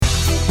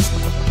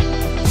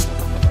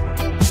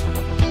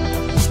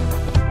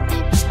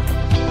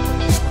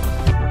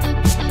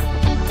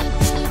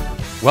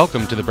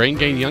Welcome to the Brain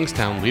Gain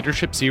Youngstown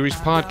Leadership Series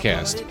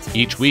podcast.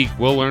 Each week,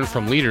 we'll learn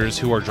from leaders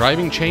who are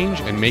driving change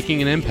and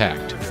making an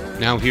impact.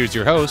 Now here's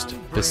your host,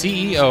 the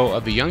CEO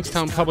of the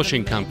Youngstown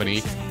Publishing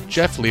Company,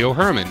 Jeff Leo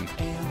Herman.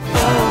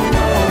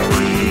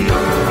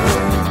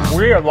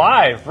 We are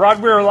live.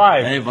 Rod, we are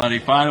live. Hey, buddy,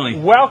 finally.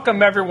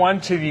 Welcome,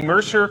 everyone, to the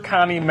Mercer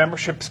County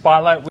Membership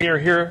Spotlight. We are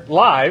here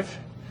live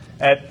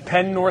at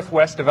Penn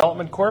Northwest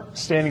Development Corp.,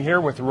 standing here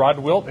with Rod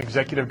Wilt,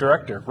 Executive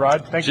Director.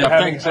 Rod, thanks for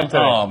having us in today.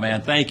 Oh,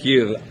 man, thank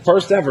you.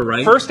 First ever,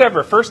 right? First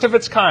ever, first of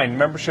its kind,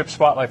 Membership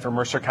Spotlight for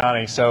Mercer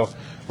County. So,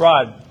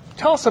 Rod,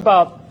 tell us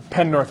about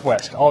Penn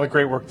Northwest, all the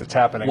great work that's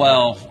happening.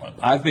 Well,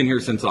 I've been here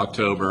since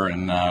October,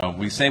 and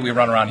we say we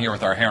run around here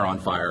with our hair on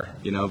fire,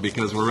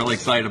 because we're really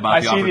excited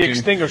about the opportunity. I see the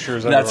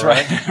extinguishers. That's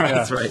right. Yeah.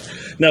 That's right.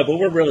 No, but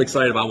we're really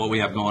excited about what we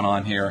have going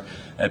on here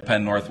at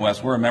Penn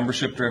Northwest. We're a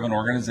membership-driven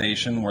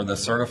organization. We're the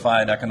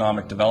certified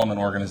economic development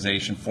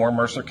organization for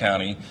Mercer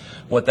County.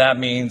 What that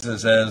means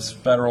is as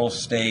federal,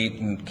 state,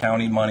 and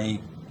county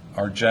money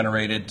are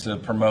generated to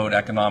promote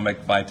economic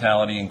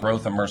vitality and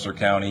growth in Mercer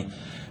County,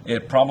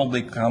 it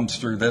probably comes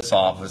through this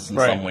office in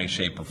some way,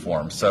 shape, or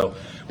form. So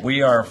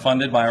we are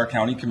funded by our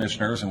county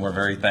commissioners, and we're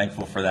very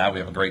thankful for that. We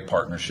have a great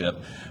partnership.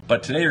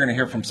 But today you're going to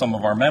hear from some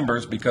of our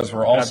members because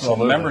we're also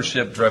a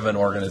membership-driven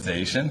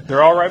organization.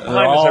 They're all right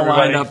behind us,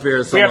 everybody. Lined up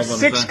here. We have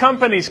 6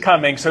 companies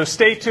coming, so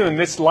stay tuned.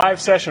 This live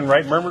session,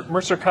 right?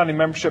 Mercer County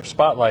Membership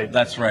Spotlight.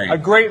 That's right. A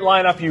great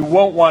lineup you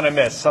won't want to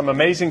miss. Some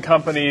amazing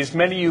companies,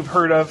 many you've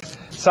heard of.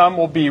 Some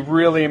will be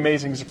really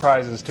amazing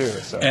surprises, too.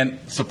 So. And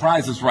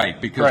surprise is right,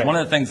 because one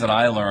of the things that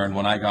I learned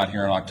when I got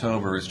here in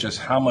October is just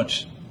how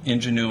much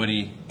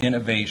ingenuity,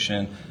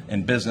 innovation,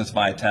 and business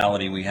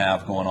vitality we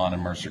have going on in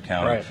Mercer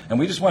County. Right. And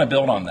we just want to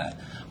build on that.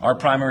 Our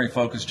primary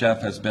focus,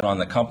 Jeff, has been on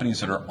the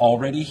companies that are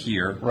already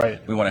here. Right.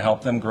 We want to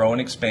help them grow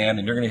and expand,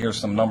 and you're going to hear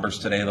some numbers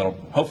today that'll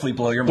hopefully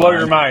blow your mind. Blow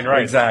your mind,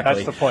 right. Exactly.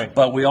 That's the point.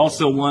 But we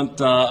also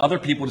want other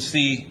people to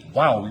see,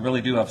 wow, we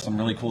really do have some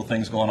really cool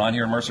things going on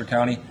here in Mercer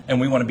County,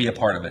 and we want to be a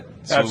part of it.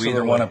 So Absolutely. We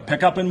either want to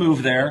pick up and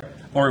move there,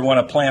 or we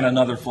want to plant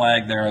another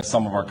flag there as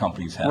some of our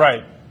companies have.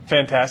 Right.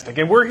 Fantastic.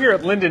 And we're here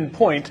at Linden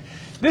Point.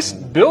 This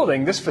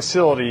building, this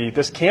facility,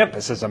 this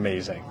campus is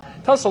amazing.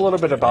 Tell us a little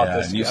bit about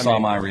this. And you saw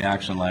my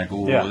reaction like,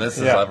 ooh, this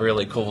is a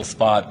really cool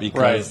spot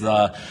because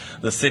the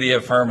city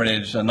of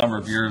Hermitage a number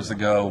of years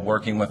ago,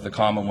 working with the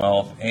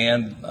Commonwealth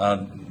and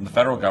the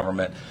federal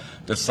government,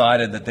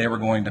 decided that they were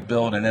going to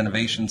build an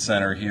innovation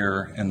center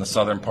here in the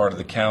southern part of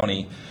the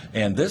county.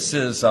 And this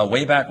is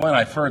way back when.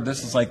 I've heard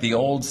this is like the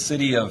old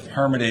city of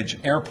Hermitage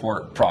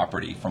airport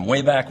property from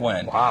way back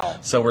when. Wow.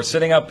 So we're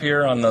sitting up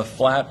here on the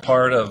flat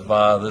part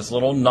of this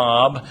little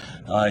knob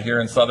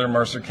here in southern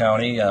Mercer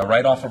County,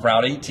 right off of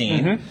Route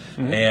 18.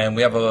 And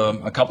we have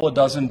a couple of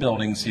dozen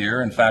buildings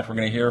here. In fact, we're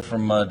going to hear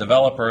from a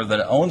developer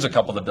that owns a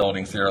couple of the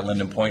buildings here at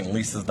Linden Point and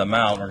leases them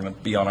out. We're going to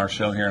be on our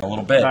show here in a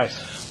little bit.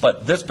 Nice.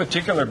 But this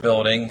particular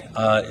building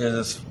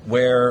is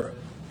where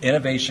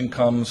innovation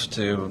comes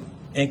to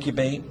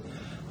incubate,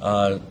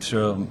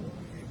 to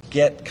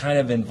get kind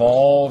of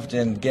involved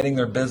in getting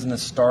their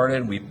business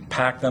started. We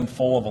pack them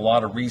full of a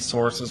lot of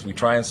resources. We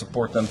try and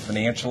support them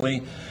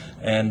financially.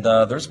 And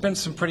there's been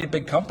some pretty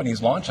big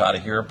companies launch out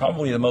of here.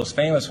 Probably the most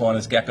famous one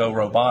is Gecko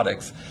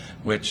Robotics,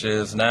 which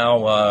is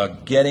now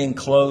getting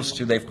close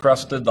to, they've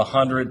crested the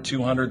 $100,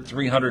 $200,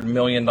 $300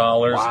 million.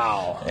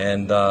 Wow.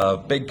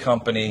 And big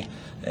company.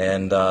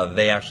 And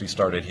they actually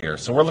started here.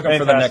 So we're looking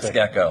for the next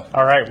Gecko.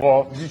 All right.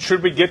 Well,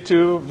 should we get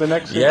to the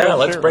next Gecko? Yeah,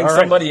 let's bring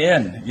somebody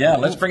in. Yeah,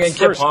 let's bring in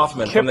Kip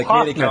Hoffman from the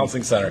Community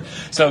Counseling Center.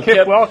 So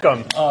Kip,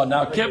 welcome. Oh,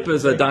 now Kip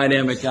is a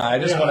dynamic guy. I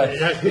just want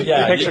to.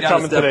 Thanks for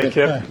coming today,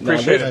 Kip.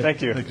 Appreciate it.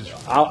 Thank you.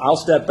 I'll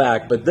step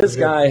back, but this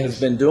guy has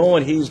been doing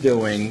what he's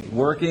doing,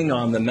 working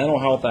on the mental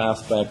health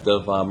aspect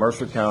of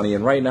Mercer County,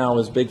 and right now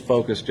his big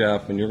focus,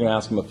 Jeff, and you're going to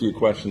ask him a few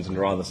questions and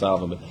draw this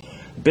out of him.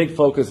 Big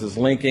focus is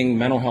linking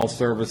mental health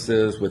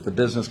services with the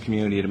business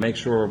community to make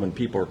sure when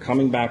people are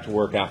coming back to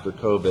work after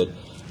COVID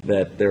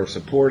that they're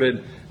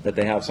supported, that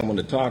they have someone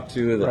to talk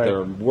to, that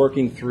they're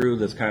working through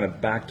this kind of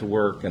back to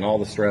work and all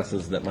the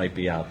stresses that might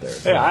be out there.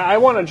 Yeah, I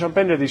want to jump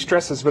into these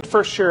stresses, but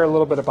first share a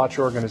little bit about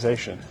your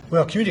organization.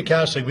 Well, Community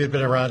Counseling, we've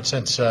been around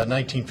since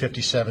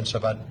 1957, so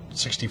about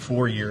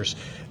 64 years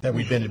that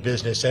we've been in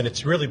business, and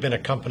it's really been a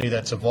company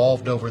that's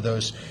evolved over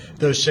those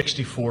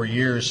 64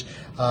 years.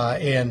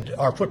 And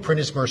our footprint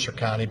is Mercer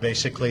County.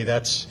 Basically,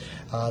 that's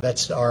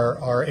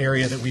our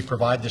area that we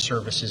provide the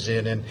services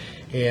in,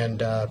 and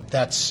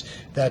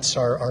that's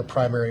our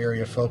primary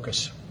area of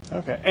focus.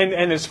 Okay.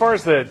 And as far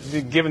as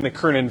given the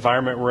current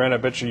environment we're in, I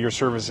bet you your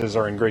services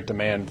are in great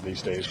demand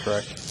these days,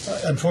 correct?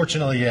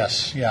 Unfortunately,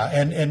 yes. Yeah.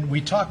 And we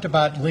talked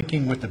about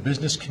linking with the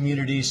business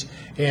communities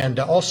and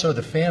also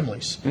the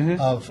families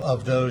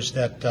of those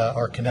that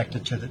are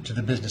connected to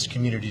the business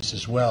communities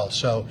as well.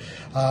 So,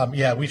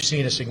 we've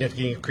seen a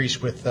significant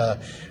increase with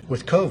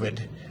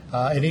COVID.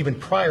 And even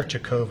prior to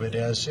COVID,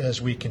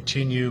 as we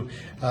continue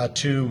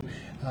to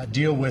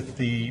deal with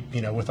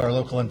with our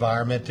local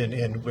environment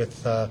and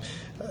with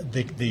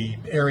the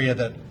area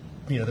that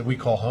that we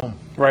call home.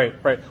 Right.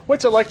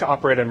 What's it like to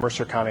operate in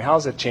Mercer County? How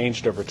has it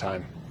changed over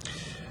time?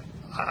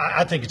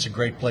 I think it's a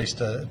great place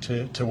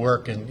to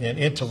work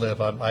and to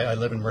live. I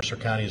live in Mercer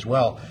County as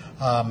well.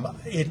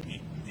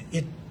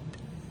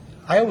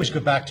 I always go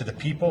back to the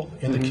people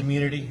in the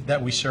community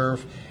that we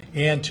serve,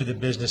 and to the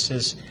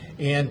businesses,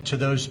 and to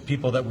those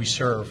people that we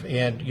serve.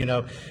 And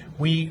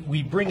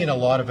we bring in a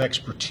lot of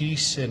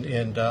expertise,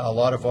 and a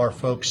lot of our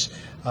folks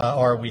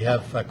we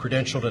have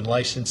credentialed and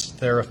licensed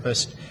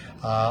therapists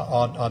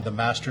on the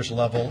master's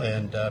level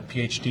and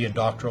PhD and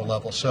doctoral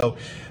level. So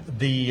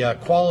the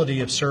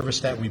quality of service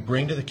that we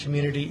bring to the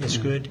community is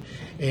good,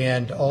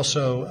 and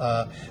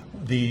also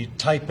the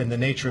type and the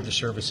nature of the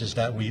services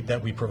that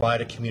we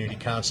provide at community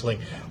counseling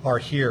are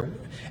here.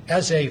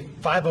 As a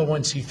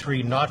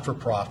 501c3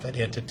 not-for-profit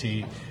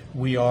entity,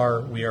 we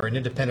are an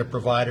independent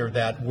provider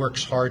that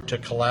works hard to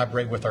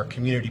collaborate with our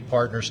community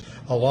partners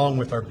along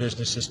with our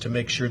businesses to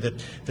make sure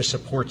that the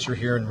supports are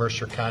here in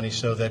Mercer County,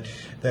 so that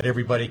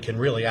everybody can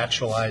really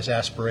actualize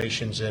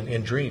aspirations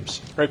and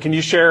dreams. Right. Can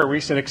you share a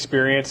recent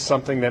experience,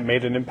 something that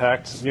made an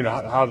impact?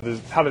 How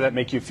did that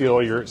make you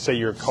feel?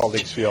 Your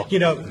colleagues feel?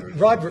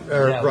 Rod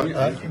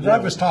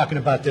was talking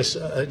about this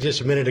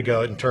just a minute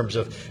ago in terms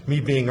of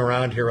me being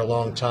around here a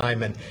long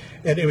time, and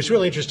it was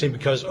really interesting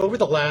because over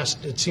the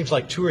last, it seems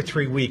like 2 or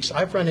 3 weeks,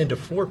 I've run into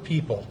 4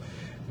 people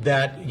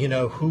that,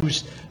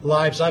 whose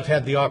lives I've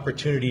had the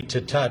opportunity to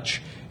touch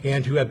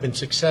and who have been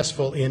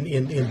successful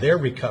in their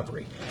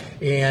recovery.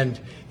 And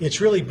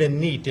it's really been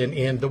neat.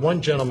 And the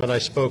one gentleman I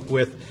spoke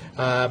with,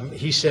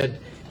 he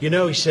said,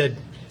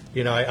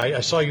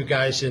 I saw you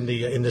guys in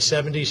the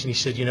 70s, and he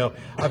said,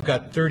 I've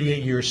got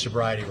 38 years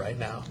sobriety right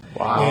now.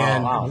 Wow.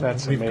 And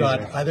That's we've amazing.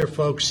 got other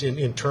folks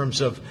in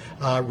terms of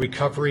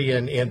recovery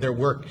and their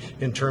work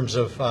in terms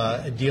of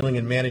dealing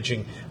and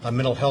managing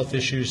mental health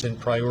issues and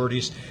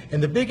priorities.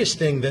 And the biggest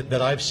thing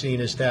that I've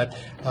seen is that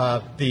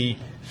the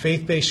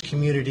faith-based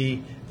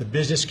community, the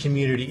business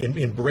community,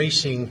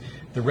 embracing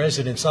the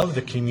residents of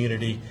the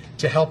community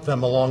to help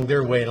them along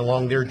their way and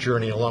along their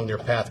journey, along their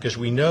path, because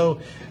we know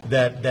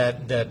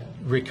that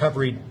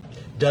recovery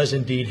does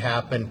indeed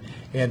happen,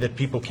 and that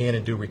people can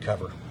and do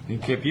recover. And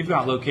Kip, you've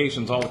got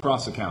locations all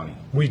across the county.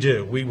 We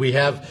do. We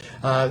have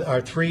our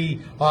 3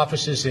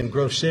 offices in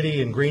Grove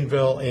City, in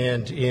Greenville,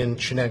 and in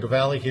Shenango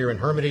Valley here in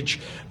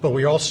Hermitage, but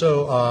we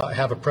also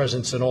have a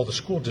presence in all the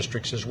school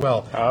districts as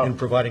well, in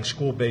providing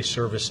school-based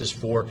services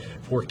for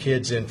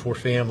kids and for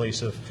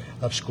families of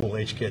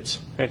school-age kids.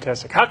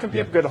 Fantastic. How can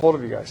people get a hold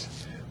of you guys?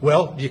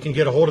 Well, you can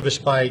get a hold of us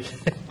by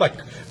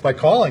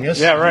calling us.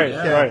 Yeah, right.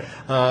 Yeah. Right.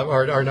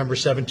 Our number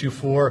is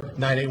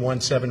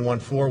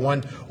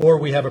 724-981-7141, or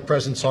we have a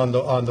presence on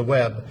the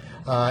web,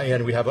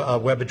 and we have a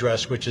web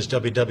address which is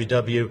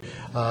www.mer.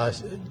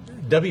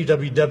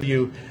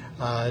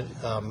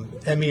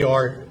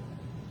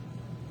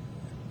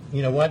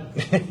 You know what?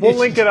 We'll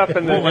link it up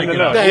in the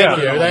notes.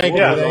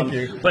 Thank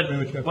you.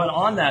 But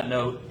on that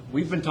note,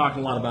 we've been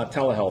talking a lot about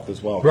telehealth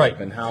as well, Right.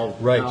 And how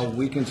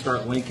we can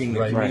start linking the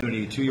Right.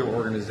 community to your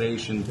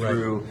organization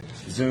through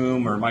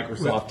Zoom or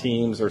Microsoft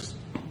Teams or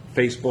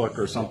Facebook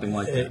or something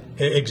like that.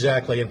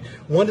 Exactly. And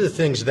one of the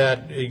things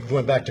that,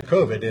 going back to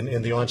COVID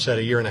in the onset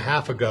a year and a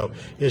half ago,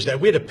 is that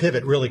we had to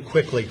pivot really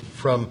quickly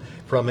from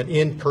an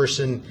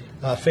in-person,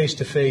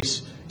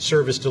 face-to-face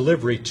service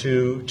delivery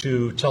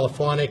to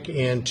telephonic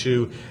and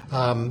to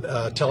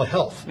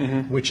telehealth,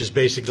 which is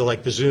basically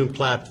like the Zoom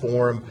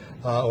platform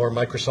or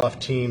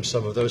Microsoft Teams,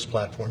 some of those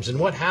platforms. And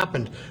what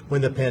happened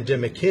when the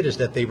pandemic hit is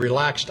that they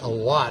relaxed a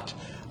lot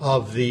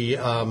of the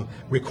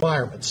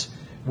requirements,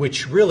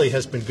 which really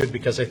has been good,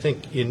 because I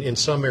think in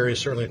some areas,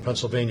 certainly in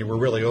Pennsylvania, we're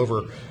really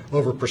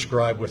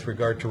overprescribed with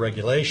regard to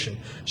regulation.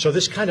 So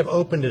this kind of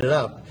opened it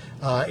up,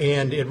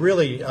 and it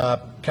really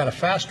kind of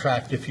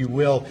fast-tracked, if you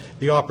will,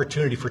 the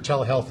opportunity for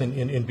telehealth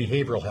in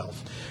behavioral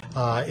health.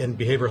 In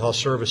behavioral health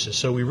services.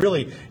 So we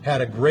really had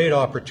a great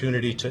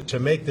opportunity to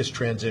make this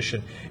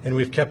transition, and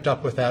we've kept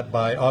up with that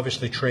by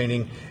obviously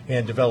training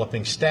and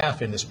developing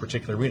staff in this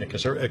particular arena,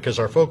 because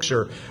our folks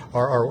are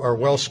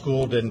well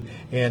schooled and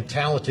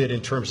talented in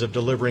terms of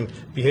delivering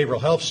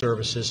behavioral health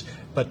services.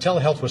 But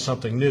telehealth was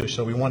something new,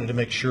 so we wanted to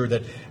make sure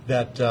that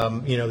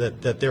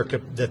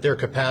their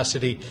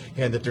capacity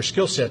and that their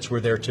skill sets were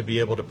there to be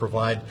able to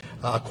provide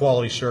a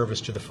quality service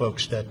to the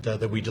folks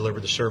that we deliver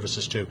the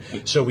services to.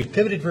 So we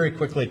pivoted very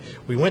quickly.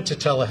 We went to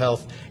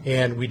telehealth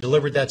and we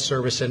delivered that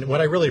service. And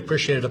what I really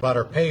appreciated about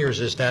our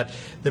payers is that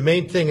the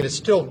main thing, and it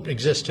still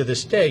exists to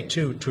this day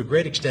too, to a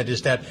great extent,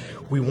 is that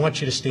we want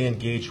you to stay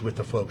engaged with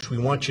the folks. We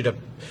want you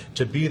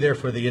to be there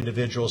for the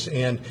individuals,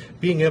 and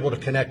being able to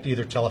connect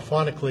either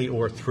telephonically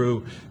or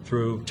through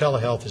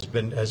telehealth has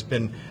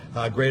been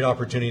a great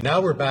opportunity. Now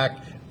we're back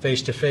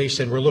face-to-face,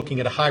 and we're looking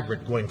at a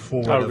hybrid going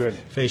forward of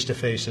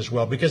face-to-face as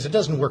well, because it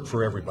doesn't work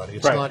for everybody.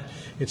 It's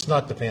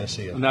not the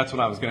panacea. And that's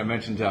what I was going to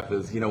mention, Jeff,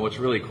 is, what's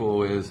really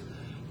cool is,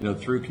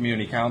 through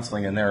community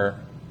counseling, and they're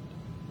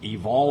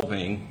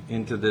evolving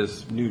into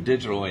this new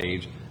digital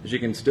age, is you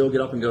can still get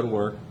up and go to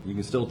work, you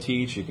can still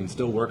teach, you can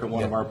still work at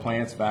one of our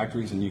plants,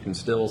 factories, and you can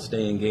still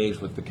stay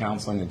engaged with the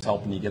counseling that's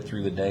helping you get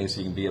through the day so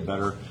you can be a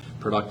better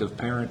productive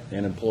parent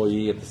and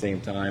employee at the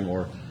same time,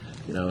 or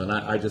and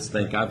I just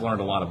think I've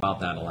learned a lot about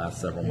that in the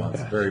last several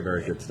months. Very,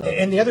 very good stuff.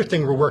 And the other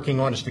thing we're working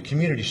on is the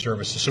community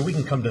services, so we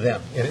can come to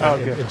them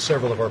in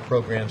several of our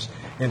programs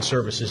and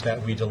services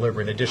that we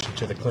deliver in addition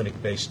to the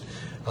clinic-based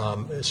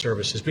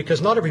services,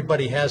 because not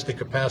everybody has the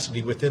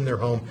capacity within their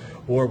home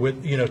or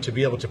to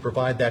be able to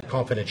provide that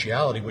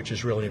confidentiality, which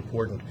is really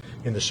important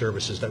in the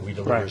services that we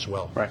deliver as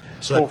well. Right.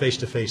 So that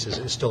face-to-face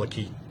is still a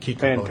key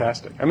component.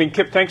 Fantastic. I mean,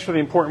 Kip, thanks for the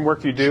important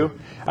work you do.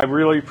 I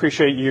really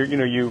appreciate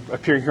you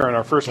appearing here on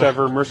our first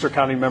ever Mercer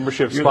County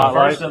Membership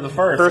Spotlight. You're the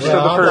first of the first. First Yeah,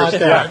 of the how first.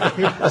 about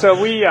Yeah.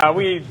 So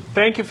we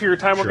thank you for your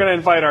time. We're going to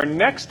invite our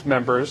next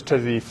members to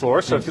the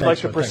floor. So if you'd like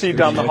to Thanks, proceed Mike.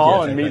 down the Appreciate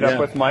hall it. and meet up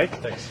with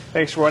Mike. Thanks.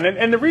 Thanks, Ron.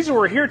 And the reason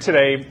we're here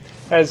today,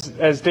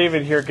 as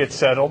David here gets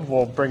settled,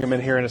 we'll bring him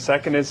in here in a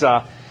second, is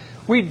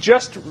we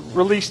just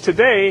released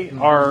today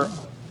our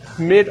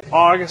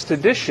mid-August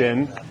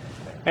edition,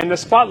 and the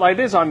spotlight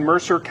is on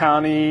Mercer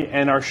County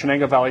and our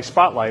Shenango Valley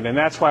Spotlight, and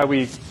that's why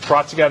we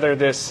brought together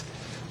this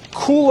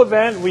cool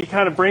event. We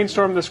kind of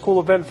brainstormed this cool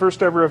event,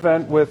 first ever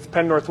event with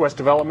Penn Northwest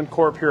Development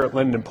Corp here at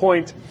Linden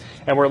Point,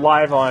 and we're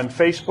live on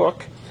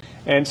Facebook.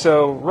 And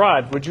so,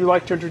 Rod, would you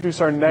like to introduce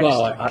our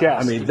next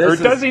guest? Or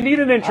does he need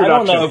an introduction? I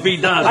don't know if he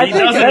does. I He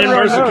think doesn't in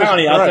everyone Mercer knows.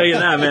 County, I'll Right. tell you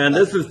that, man.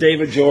 This is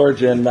David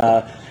George, and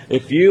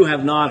if you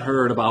have not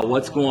heard about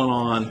what's going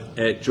on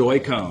at Joy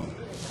Cone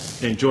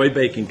and Joy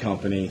Baking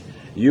Company,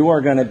 you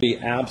are going to be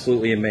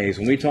absolutely amazed.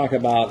 When we talk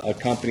about a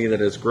company that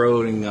is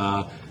growing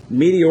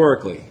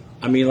meteorically,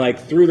 I mean, like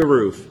through the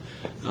roof.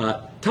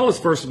 Tell us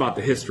first about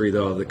the history,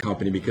 though, of the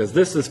company, because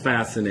this is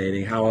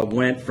fascinating, how it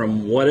went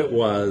from what it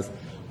was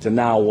to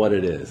now what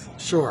it is.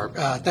 Sure.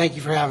 Thank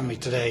you for having me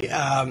today.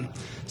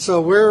 So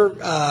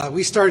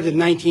we started in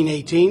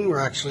 1918. We're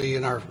actually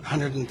in our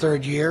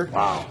 103rd year.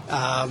 Wow.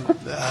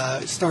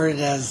 Started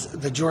as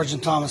the George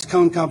and Thomas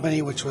Cone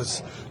Company, which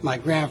was my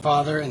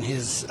grandfather and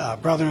his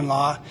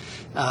brother-in-law,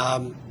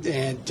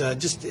 and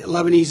just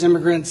Lebanese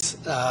immigrants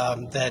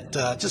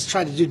that just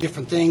tried to do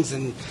different things,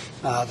 and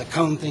the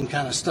cone thing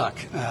kind of stuck.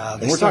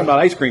 And we're talking about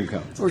ice cream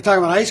cones. We're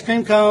talking about ice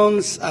cream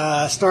cones.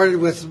 Started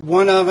with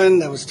one oven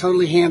that was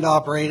totally hand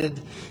operated,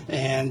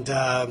 and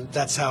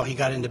that's how he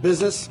got into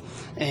business,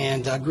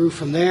 and grew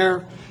from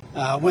there.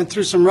 Went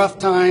through some rough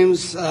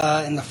times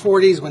in the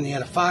 40s when they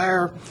had a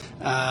fire.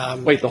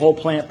 Wait, the whole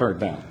plant burned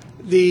down.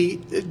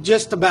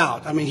 Just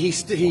about. I mean,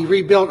 he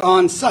rebuilt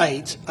on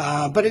site,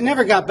 but it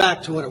never got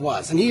back to what it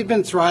was. And he had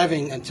been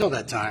thriving until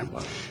that time.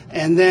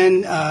 And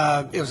then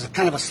it was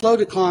kind of a slow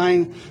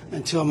decline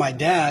until my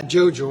dad,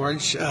 Joe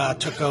George,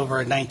 took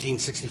over in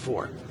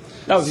 1964.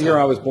 That was the year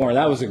I was born.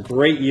 That was a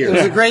great year. It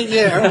was a great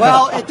year.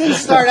 Well, it didn't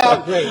start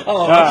out great.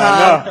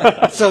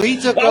 So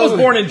he took over. I was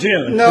born in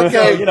June.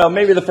 Okay. So,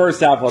 maybe the first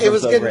half wasn't It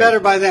was so getting great.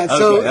 better by then.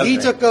 So Okay, he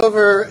okay. took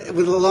over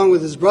along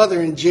with his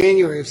brother in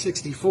January of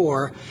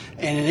 '64,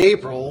 and in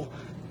April,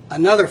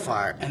 another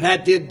fire, and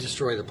that did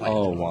destroy the plant.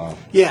 Oh, wow.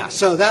 Yeah,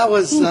 so that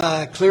was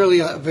clearly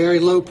a very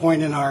low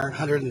point in our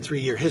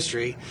 103-year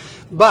history,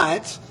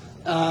 but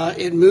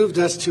it moved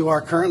us to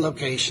our current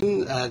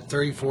location at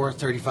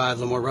 3435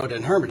 Lemoore Road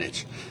in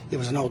Hermitage. It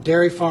was an old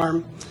dairy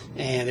farm,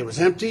 and it was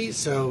empty,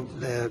 so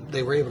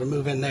they were able to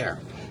move in there.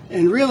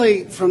 And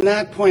really, from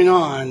that point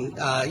on,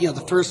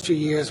 the first few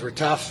years were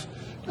tough.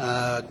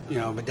 My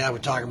dad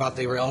would talk about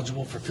they were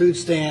eligible for food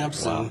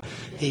stamps, and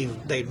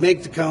they'd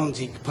make the cones,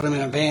 he'd put them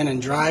in a van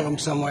and drive them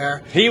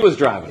somewhere. He was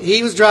driving.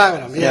 He was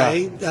driving them,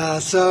 yeah.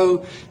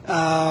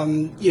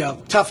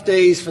 Tough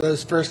days for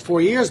those first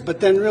 4 years,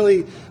 but then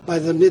really by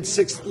the late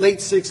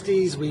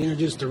 60s, we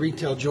introduced the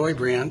Retail Joy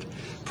brand.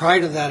 Prior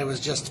to that, it was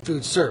just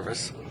food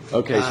service.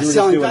 Okay, so you were just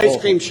selling doing ice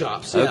both. cream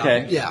shops. Yeah,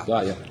 Okay, yeah.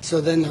 got ya.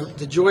 So then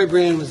the Joy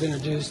brand was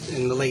introduced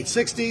in the late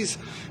 60s,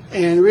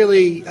 and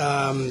really,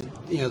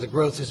 the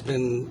growth has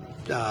been,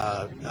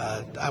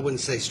 I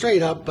wouldn't say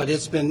straight up, but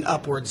it's been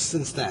upwards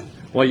since then.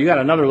 Well, you got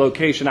another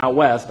location out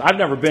west. I've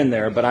never been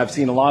there, but I've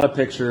seen a lot of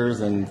pictures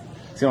and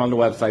seen on the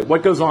website.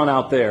 What goes on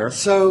out there?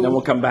 So- then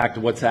we'll come back to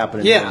what's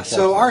happening. Yeah, down so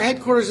south. our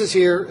headquarters is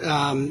here,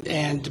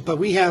 but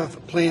we have a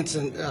plant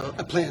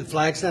in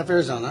Flagstaff,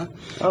 Arizona,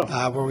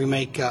 where we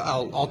make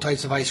all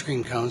types of ice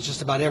cream cones.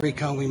 Just about every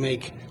cone we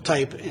make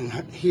type in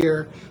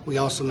here, we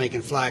also make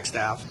in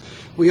Flagstaff.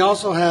 We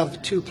also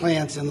have 2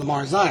 plants in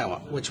Lamars,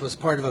 Iowa, which was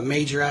part of a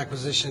major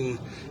acquisition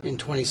in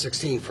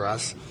 2016 for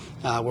us,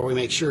 where we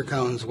make sugar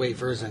cones,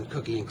 wafers, and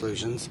cookie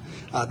inclusions.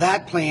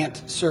 That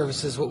plant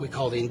services what we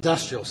call the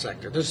industrial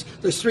sector.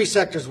 There's 3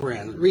 sectors we're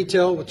in: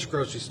 retail, which is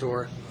grocery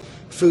store;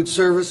 food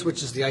service,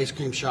 which is the ice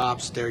cream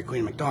shops, Dairy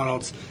Queen,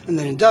 McDonald's; and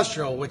then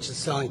industrial, which is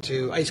selling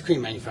to ice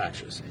cream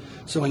manufacturers.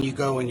 So when you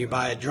go and you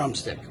buy a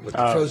drumstick with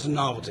the frozen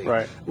novelty,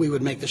 right. we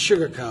would make the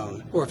sugar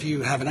cone, or if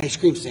you have an ice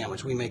cream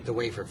sandwich, we make the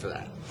wafer for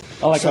that.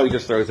 I like how he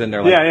just throws in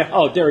there, like, Yeah.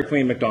 oh, Dairy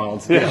Queen,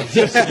 McDonald's. Yeah.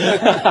 Just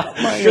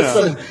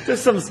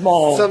some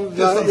small, Some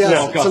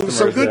customers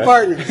good there.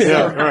 partners.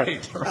 Yeah,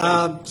 right.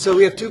 So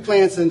we have 2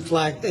 plants in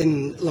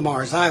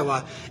Lamars,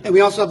 Iowa, and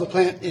we also have a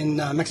plant in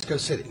Mexico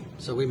City.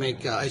 So we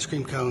make ice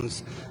cream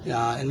cones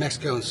in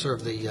Mexico and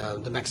serve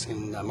the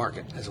Mexican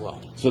market as well.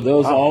 So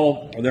those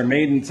they're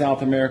made in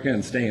South America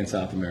and stay in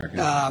South America?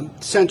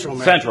 Central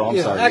America. Central, I'm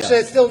sorry, Actually, yeah.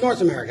 it's still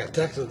North America,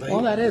 technically.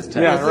 Well, that is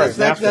Texas. Yeah, right.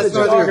 That's That's a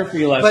North America.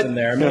 geography lesson But-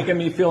 there, making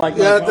me feel like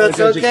Yeah, my that's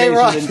college okay, education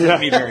Ross. didn't get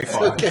me very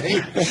far. Okay.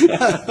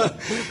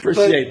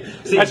 Appreciate.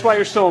 See, That's why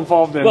you're still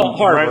involved in well,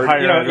 Harvard.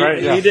 higher You know, ed, right?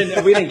 he Yeah.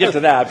 didn't. We didn't get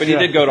to that, but he Yeah.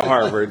 did go to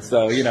Harvard.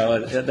 So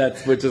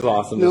that's which is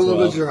awesome No as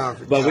little well.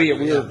 geography, But we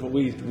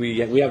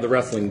yeah. have the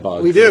wrestling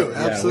bug. We do, Yeah, we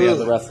have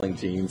absolutely. the wrestling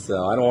gene.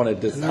 So I don't want to.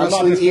 And the I'm not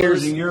wrestling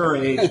disparaging ears. your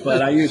age,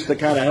 but I used to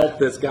kind of help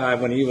this guy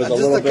when he was a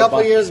Just little a bit.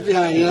 couple years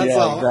behind you, that's yeah,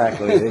 all.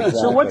 exactly.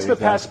 So what's the exactly.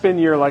 past been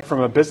year like from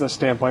a business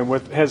standpoint?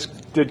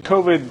 Did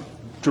COVID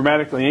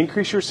dramatically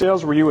increase your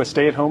sales? Were you a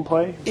stay-at-home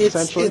play,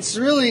 essentially? It's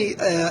really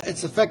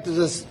it's affected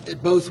us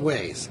both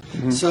ways.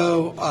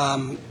 So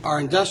our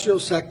industrial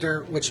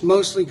sector, which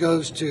mostly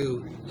goes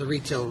to the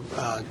retail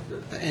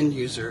end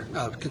user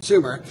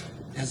consumer,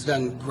 has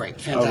done great,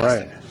 fantastic.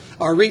 right.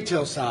 Our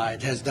retail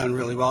side has done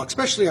really well,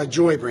 especially our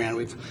Joy brand.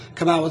 We've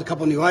come out with a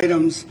couple new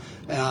items,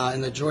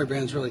 and the Joy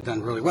brand's really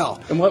done really well.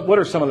 And what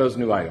are some of those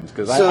new items?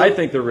 Because So, I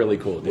think they're really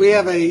cool. We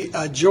have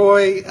a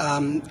Joy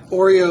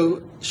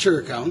Oreo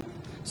sugar cone.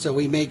 So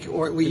we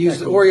use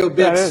the Oreo Yeah, it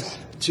bits is.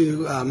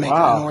 to make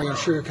Wow. an Oreo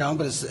sugar cone,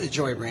 but it's a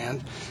Joy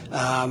brand.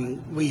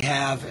 We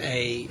have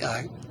a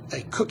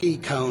cookie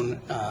cone.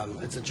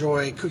 It's a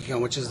Joy cookie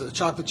cone, which is a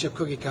chocolate chip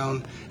cookie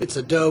cone. It's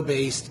a dough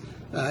based.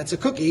 It's a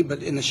cookie,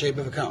 but in the shape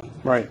of a cone.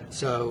 Right.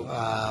 So,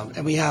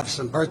 and we have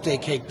some birthday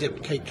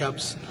dipped cake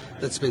cups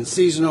that's been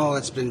seasonal.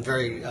 It's been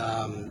very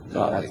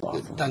that's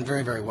awesome. done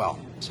very, very well.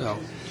 So,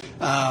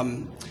 but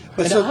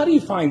And so how do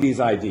you find these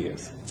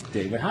ideas,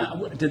 David?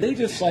 Do they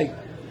just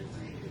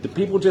do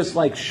people just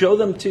show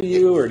them to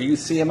you, or do you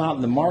see them out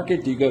in the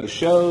market? Do you go to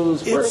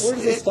shows? Where does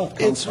this stuff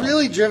come It's from?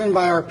 really driven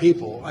by our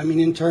people. I mean,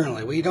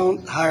 internally, we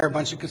don't hire a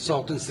bunch of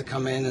consultants to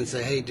come in and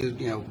say, "Hey,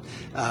 dude,"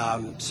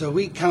 So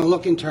we kind of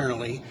look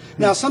internally.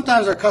 Now,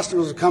 sometimes our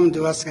customers will come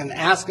to us and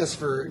ask us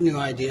for new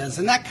ideas,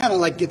 and that kind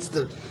of gets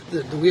the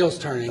wheels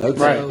turning. Okay,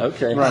 Right,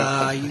 okay.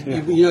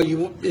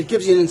 It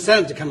gives you an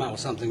incentive to come out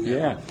with something new.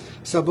 Yeah.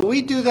 So, but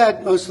we do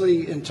that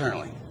mostly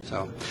internally.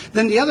 So,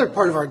 then the other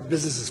part of our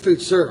business is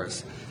food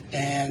service.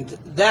 And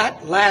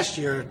that last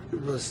year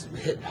was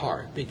hit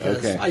hard because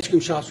Okay. ice cream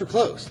shops were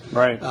closed.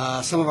 Right.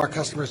 Some of our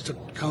customers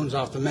took cones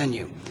off the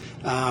menu.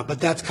 But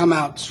that's come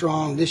out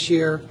strong this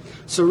year.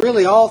 So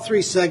really all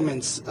three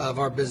segments of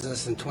our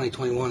business in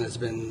 2021 has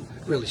been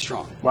really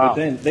strong. Wow. But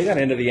then they got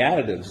into the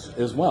additives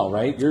as well,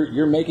 right?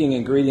 You're making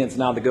ingredients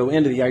now that go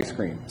into the ice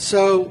cream.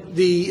 So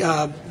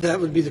that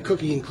would be the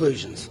cookie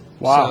inclusions.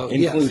 Wow. So,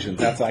 yes. Inclusions.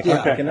 That's I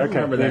Yeah. can never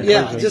remember that.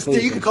 Yeah, just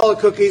you can call it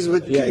cookies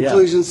with Yeah, yeah.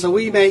 inclusions. So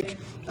we make,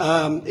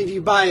 if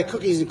you buy a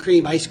cookies and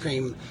cream ice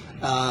cream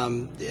at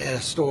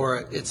a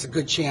store, it's a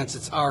good chance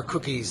it's our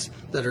cookies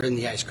that are in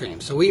the ice cream.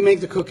 So we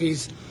make the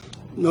cookies,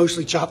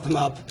 mostly chop them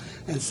up,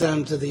 and send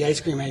them to the ice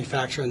cream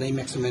manufacturer, and they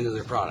mix them into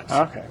their products.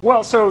 Okay.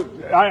 Well, so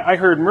I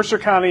heard Mercer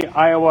County,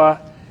 Iowa,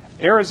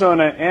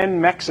 Arizona,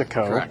 and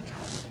Mexico. Correct.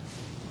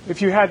 If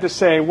you had to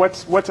say,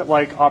 what's it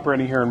like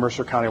operating here in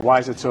Mercer County? Why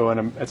is it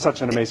it's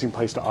such an amazing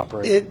place to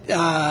operate?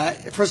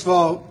 First of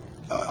all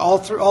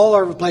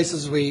our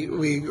places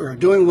we are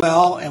doing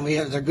well, and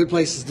they're good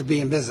places to be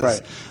in business.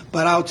 Right.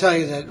 But I'll tell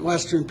you that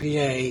Western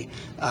PA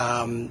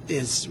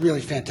is really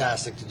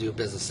fantastic to do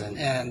business in,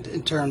 and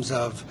in terms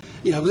of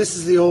this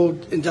is the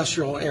old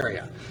industrial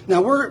area.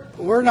 Now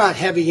we're not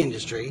heavy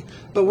industry,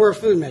 but we're a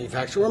food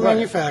manufacturer. We're Right.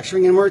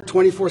 manufacturing, and we're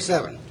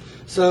 24/7.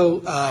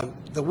 So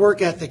the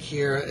work ethic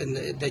here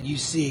that you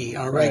see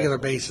on a Right. regular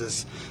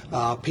basis,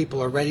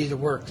 people are ready to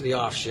work the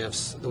off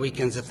shifts, the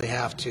weekends if they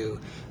have to.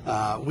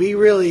 We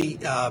really,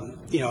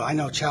 I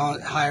know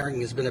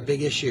hiring has been a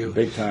big issue.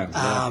 Big time,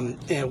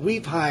 yeah. And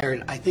we've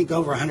hired, I think,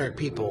 over 100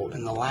 people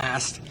in the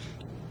last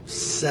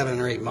 7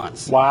 or 8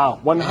 months. Wow,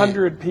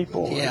 100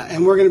 people. Yeah,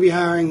 and we're going to be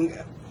hiring.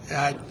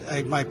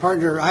 My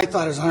partner, I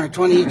thought it was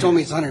 120. He told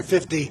me it's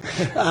 150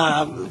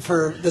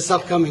 for this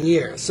upcoming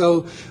year.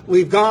 So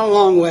we've gone a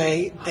long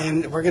way,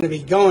 and we're going to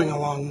be going a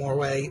long more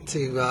way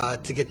to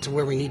get to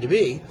where we need to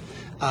be.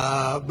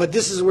 But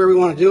this is where we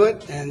want to do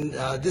it, and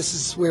this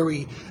is where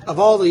of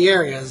all the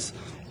areas,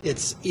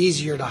 it's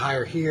easier to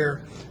hire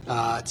here.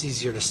 It's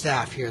easier to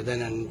staff here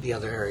than in the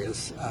other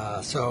areas.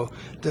 So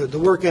the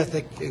work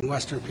ethic in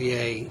Western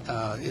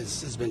PA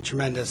has been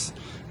tremendous.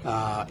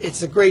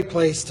 It's a great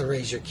place to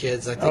raise your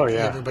kids. I think Oh,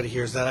 yeah. everybody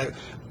hears that.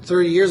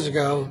 30 years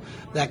ago,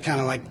 that kind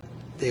of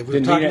we were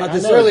Didn't talking mean about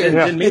it. this I know, it earlier.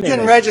 didn't mean It didn't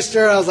anything.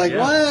 register. I was like, Yeah.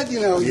 what? You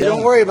Yeah.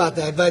 don't worry about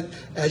that. But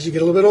as you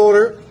get a little bit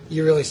older,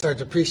 you really start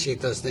to appreciate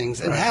those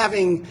things. And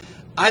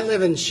I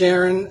live in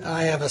Sharon.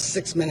 I have a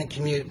 6-minute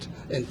commute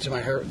into my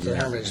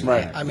Hermitage.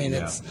 Right. I mean,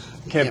 it's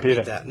you Can't beat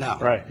it. that. No.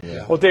 Right.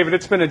 Well, David,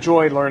 it's been a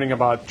joy learning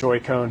about Joy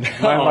Cone.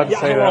 Am I allowed to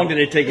say How that? long did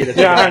it take you to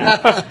Yeah,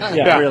 I know.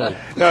 Yeah, really.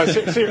 No,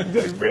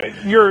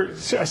 you're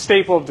a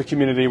staple of the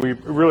community. We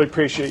really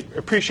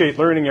appreciate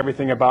learning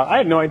everything about. I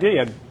had no idea you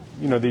had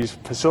these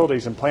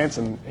facilities and plants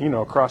and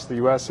across the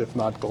U.S. if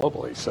not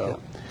globally. So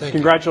Thank you.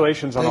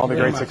 congratulations on Thank all you the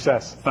very great much.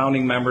 success.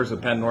 Founding members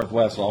of Penn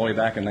Northwest all the way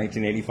back in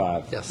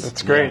 1985. Yes.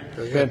 That's great.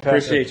 Fantastic.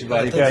 Appreciate you,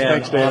 buddy. Yeah,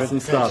 thanks, David. Awesome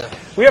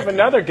stuff. We have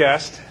another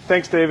guest.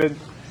 Thanks, David.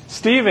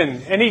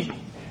 Steven,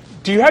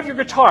 do you have your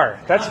guitar?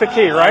 That's the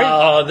key, right?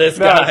 Oh, this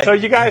No, guy. so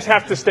you guys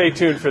have to stay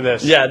tuned for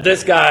this. Yeah,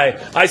 this guy.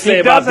 I He say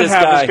about doesn't this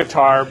have guy. his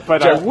guitar,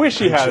 but I wish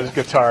he had his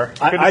guitar.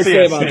 Good to I see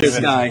say you, about this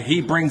Steven. guy, he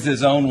brings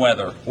his own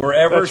weather.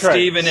 Wherever That's right.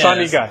 Steven is,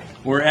 Sunny guy.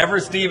 wherever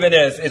Steven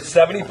is, it's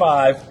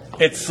 75,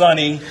 it's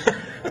sunny,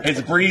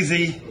 it's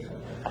breezy.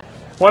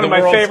 One of The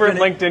my world's favorite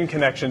spinning. LinkedIn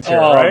connections here,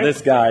 Oh, right?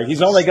 this guy.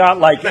 He's only got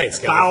like Thanks,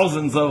 guys.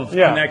 thousands of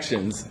Yeah.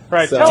 connections.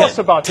 Right. So- Tell us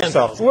about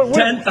yourself.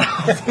 10,000.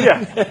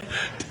 Yeah.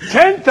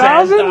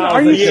 10,000?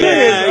 Are you 10,000. serious?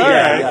 Yeah, All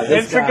right. yeah,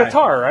 this It's the guy.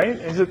 guitar, right?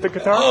 Is it the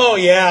guitar? Oh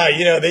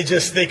yeah,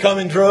 they come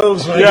in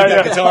droves when Yeah, I get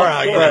that yeah. guitar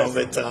out, Right.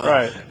 But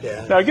Right.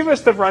 yeah. Now give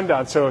us the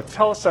rundown. So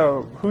tell us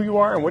who you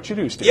are and what you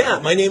do, Steve. Yeah,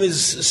 my name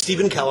is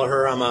Stephen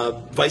Kelleher. I'm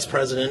a vice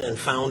president and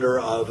founder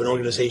of an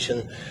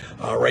organization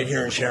right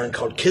here in Sharon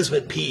called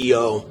Kismet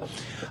PEO.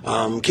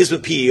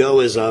 Kismet PEO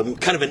is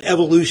kind of an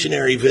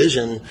evolutionary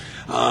vision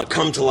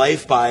come to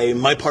life by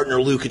my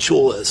partner Lou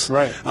Kachulis.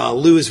 Right.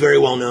 Lou is very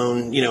well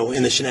known,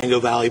 in the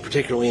Shenango Valley,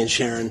 particularly in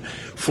Sharon,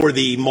 for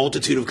the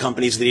multitude of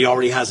companies that he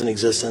already has in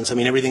existence. I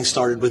mean, everything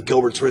started with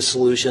Gilbert's Risk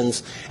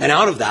Solutions, and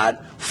out of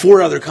that,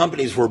 4 other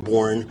companies were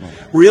born,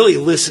 really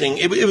listening.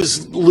 It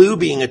was Lou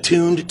being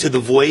attuned to the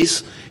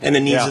voice and the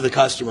needs Yeah. of the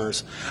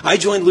customers. I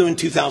joined Lou in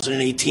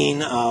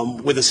 2018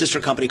 with a sister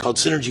company called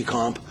Synergy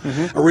Comp,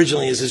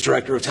 originally as his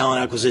director of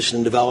talent acquisition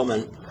and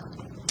development.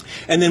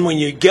 And then when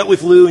you get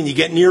with Lou and you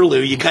get near Lou,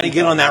 you kind of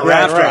get on that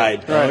raft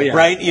ride, right. Oh, yeah.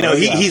 right?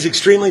 He's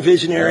extremely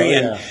visionary, Oh,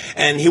 yeah.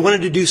 and he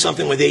wanted to do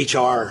something with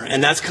HR,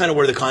 and that's kind of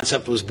where the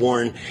concept was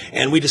born.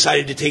 And we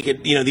decided to take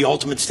it, the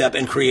ultimate step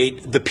and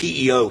create the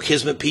PEO,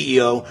 Kismet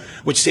PEO,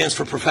 which stands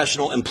for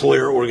Professional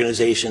Employer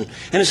Organization.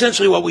 And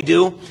essentially what we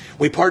do,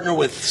 we partner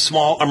with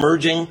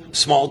emerging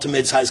small to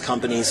mid-sized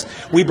companies.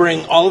 We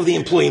bring all of the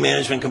employee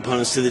management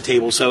components to the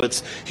table. So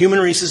it's human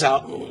resources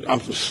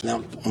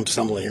I'm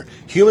stumbling here.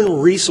 Human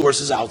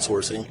resources outsourcing.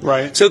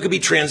 Right. So it could be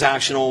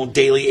transactional,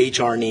 daily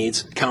HR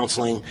needs,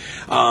 counseling,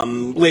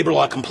 labor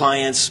law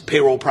compliance,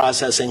 payroll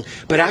processing,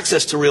 but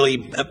access to really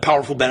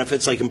powerful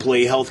benefits like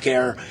employee health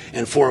care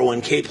and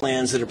 401k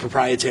plans that are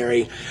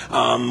proprietary.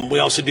 We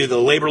also do the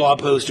labor law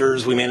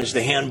posters. We manage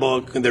the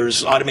handbook.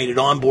 There's automated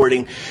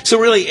onboarding. So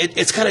really,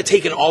 it's kind of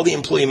taken all the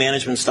employee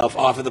management stuff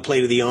off of the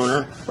plate of the owner.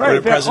 or Right.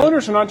 the The president.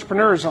 owners and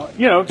entrepreneurs,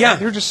 Yeah.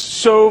 they're just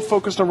so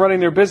focused on running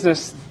their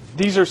business.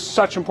 These are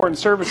such important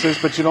services,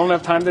 but you don't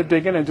have time to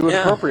dig in and do it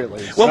Yeah.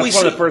 appropriately. Well, That's we one of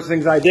see- the first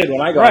things I did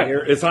when I got Right. here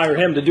is hire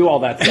him to do all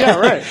that stuff. Yeah,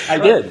 right. I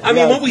did. I mean,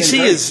 Yeah, what we it's see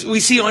been great. is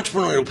we see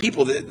entrepreneurial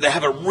people that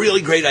have a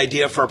really great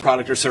idea for a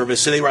product or service,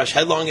 so they rush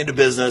headlong into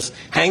business,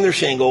 hang their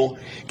shingle,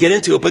 get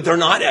into it, but they're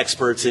not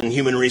experts in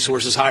human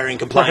resources, hiring,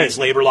 compliance,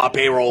 Right. labor law,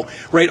 payroll,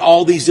 right?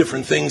 All these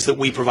different things that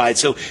we provide.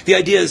 So the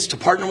idea is to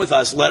partner with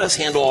us, let us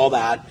handle all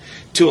that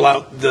to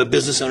allow the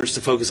business owners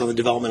to focus on the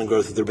development and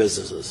growth of their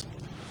businesses.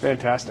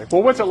 Fantastic.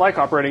 Well, what's it like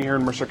operating here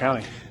in Mercer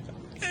County?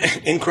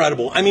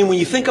 Incredible. I mean, when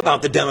you think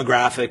about the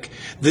demographic,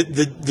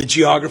 the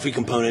geography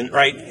component,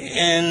 right?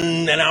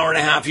 In an hour and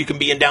a half, you can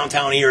be in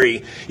downtown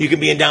Erie, you can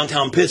be in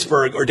downtown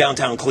Pittsburgh or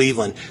downtown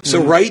Cleveland.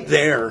 So right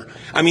there,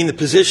 I mean, the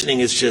positioning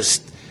is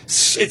just,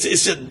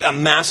 it's a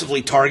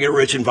massively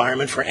target-rich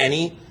environment for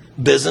any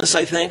business,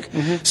 I think.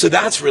 So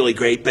that's really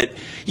great. But,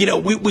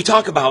 we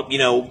talk about,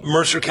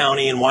 Mercer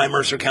County and why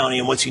Mercer County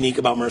and what's unique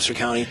about Mercer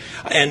County.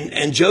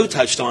 And Joe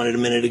touched on it a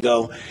minute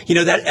ago.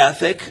 That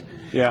ethic.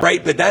 Yeah.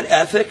 Right, but that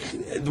ethic,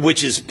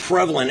 which is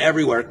prevalent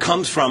everywhere,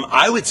 comes from,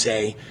 I would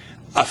say,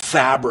 a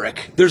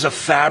fabric. There's a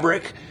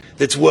fabric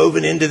that's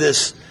woven into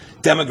this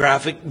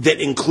demographic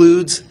that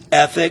includes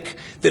ethic,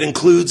 that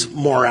includes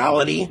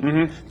morality,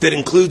 that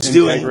includes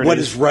doing Integrity. what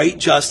is right,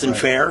 just, and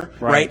fair.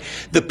 Right?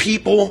 The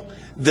people,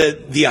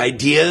 the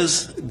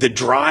ideas, the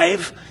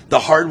drive, the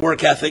hard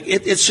work ethic,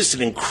 it's just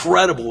an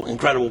incredible,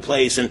 incredible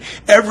place. And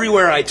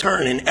everywhere I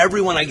turn and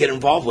everyone I get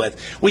involved with,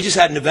 we just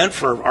had an event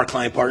for our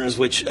client partners,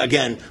 which,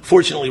 again,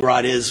 fortunately,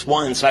 Rod is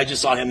one, so I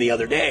just saw him the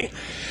other day.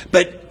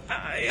 But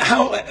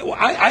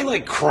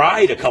I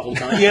cried a couple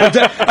times.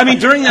 I mean,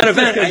 during that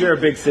event. Because you're a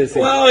big sissy.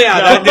 Well,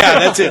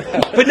 that's it.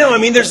 But no, I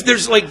mean,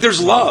 there's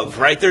love,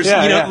 right? There's,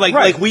 Yeah,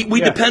 like we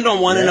Yeah. depend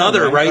on one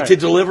another, right, to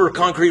deliver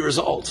concrete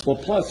results. Well,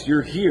 plus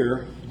you're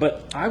here,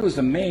 but I was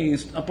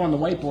amazed up on the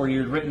whiteboard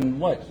you'd written,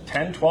 what,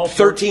 10, 12?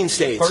 13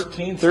 states.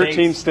 13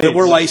 13 states. That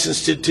we're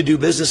licensed to do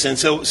business in.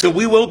 So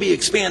we will be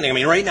expanding. I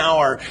mean, right now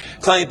our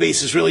client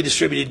base is really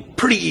distributed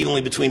pretty evenly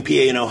between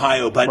PA and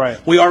Ohio, but Right.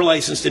 we are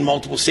licensed in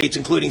multiple states,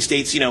 including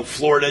states,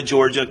 Florida,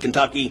 Georgia,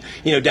 Kentucky,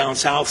 down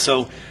south.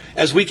 So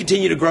as we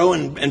continue to grow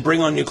and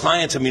bring on new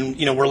clients, I mean,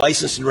 we're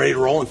licensed and ready to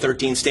roll in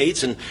 13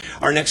 states, and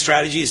our next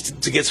strategy is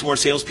to get some more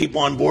salespeople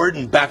on board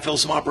and backfill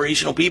some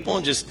operational people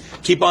and just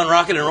keep on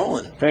rocking and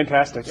rolling.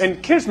 Fantastic.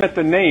 And Kismet,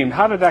 the name,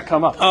 how did that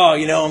come up? Oh,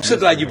 I'm so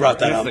glad you brought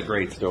that This up. is a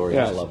great story.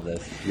 Yeah. I love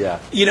this. Yeah.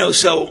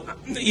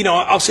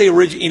 I'll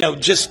say,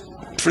 just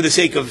for the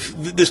sake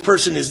of this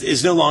person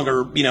is no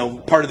longer,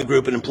 part of the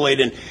group and employed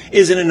and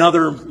is in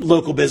another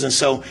local business.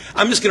 So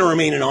I'm just going to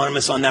remain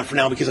anonymous on that for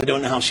now because I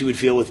don't know how she would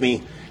feel with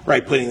me,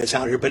 right, putting this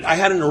out here. But I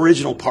had an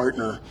original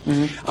partner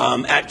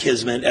at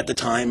Kismet at the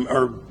time,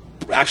 or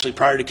actually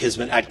prior to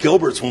Kismet, at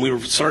Gilbert's when we were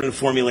starting to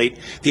formulate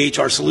the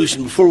HR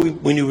solution before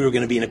we knew we were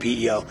going to be in a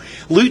PEO.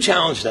 Lou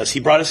challenged us. He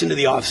brought us into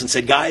the office and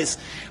said, guys,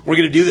 we're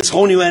going to do this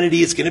whole new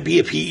entity. It's going to be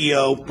a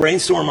PEO.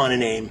 Brainstorm on a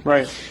name.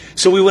 Right.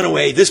 So we went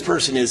away. This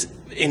person is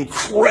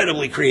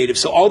incredibly creative.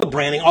 So all the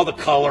branding, all the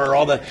color,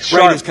 all the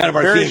Sharp, right is kind of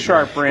our very theme.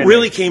 sharp branding.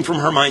 Really came from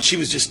her mind. She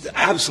was just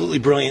absolutely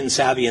brilliant and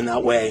savvy in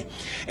that way.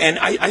 And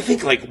I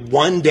think like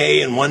one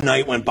day and one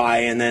night went by,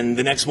 and then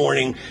the next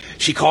morning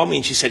she called me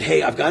and she said,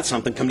 hey, I've got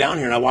something. Come down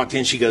here. And I walked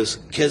in. She goes,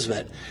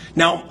 Kismet.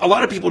 Now, a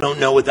lot of people don't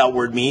know what that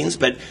word means,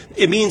 but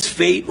it means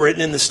fate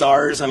written in the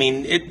stars. I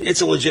mean,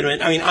 it's a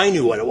legitimate. I mean, I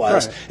knew what it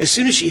was. Right. As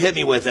soon as she hit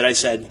me with it, I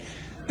said,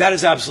 that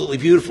is absolutely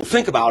beautiful.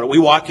 Think about it. We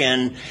walk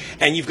in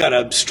and you've got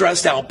a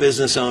stressed out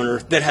business owner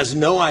that has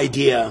no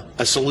idea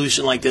a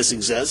solution like this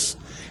exists.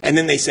 And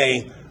then they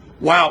say,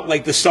 wow,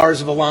 like the stars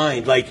have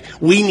aligned. Like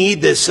we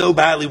need this so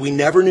badly. We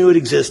never knew it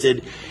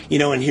existed,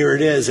 and here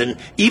it is. And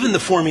even the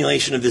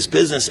formulation of this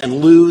business and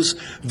Lou's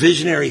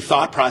visionary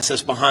thought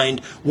process behind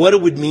what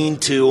it would mean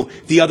to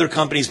the other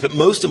companies, but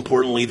most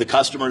importantly, the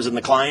customers and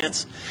the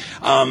clients.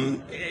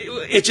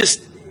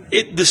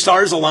 The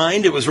stars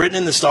aligned. It was written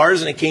in the stars,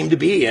 and it came to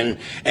be. And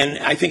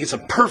I think it's a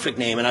perfect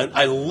name, and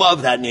I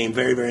love that name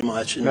very, very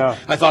much. And Yeah.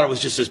 I thought it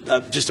was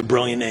just a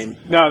brilliant name.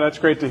 No, that's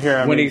great to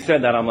hear. When he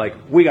said that, I'm like,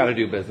 we got to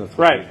do business with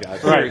Right, these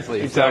guys. right,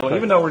 Seriously. exactly. So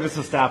even though we're just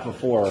a staff of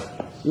 4,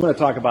 you want to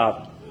talk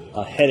about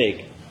a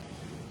headache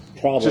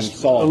problem Just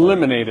solved.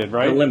 eliminated,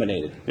 right?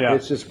 Eliminated. Yeah.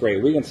 It's just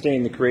great. We can stay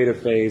in the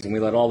creative phase, and we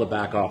let all the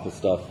back office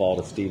stuff fall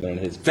to Stephen and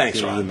his Thanks,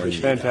 team. Ron. and-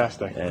 Appreciate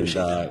Fantastic. And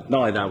not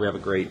only that, we have a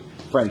great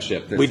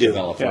friendship that's We do.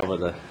 developed Yeah. over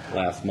the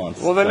last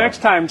month. Well, the So- next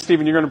time,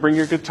 Stephen, you're going to bring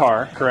your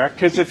guitar, correct?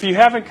 Because if you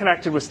haven't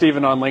connected with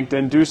Stephen on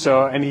LinkedIn, do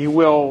so, and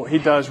he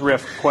does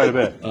riff quite a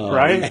bit,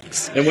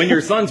 right? And when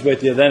your son's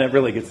with you, then it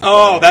really gets.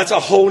 Oh, that's a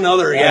whole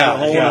nother, Yeah, a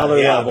whole nother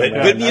level, But,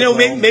 man. but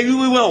That's maybe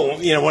we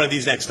will, one of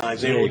these next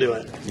times. Maybe we'll do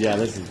it. Yeah,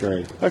 this is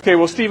great. Okay,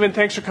 well, Stephen,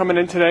 thanks for coming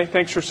in today.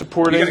 Thanks for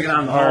supporting You gotta get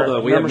on the hall, our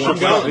though. We have more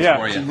membership. questions Yeah.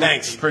 for you.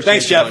 Thanks. Appreciate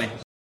Thanks, you, Jeff. buddy.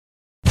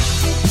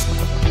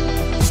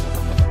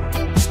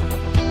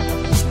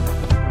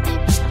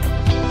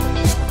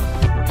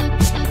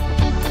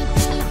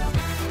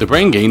 The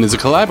Brain Gain is a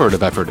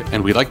collaborative effort,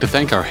 and we'd like to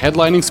thank our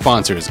headlining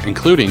sponsors,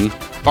 including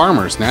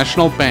Farmers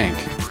National Bank,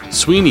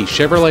 Sweeney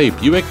Chevrolet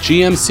Buick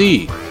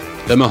GMC,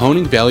 the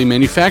Mahoning Valley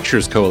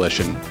Manufacturers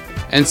Coalition,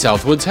 and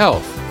Southwoods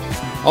Health.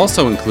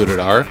 Also included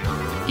are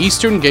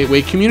Eastern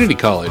Gateway Community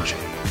College,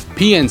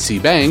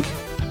 PNC Bank,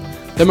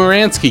 the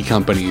Moransky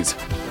Companies,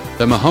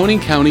 the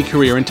Mahoning County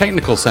Career and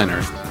Technical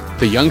Center,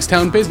 the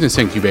Youngstown Business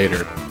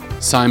Incubator,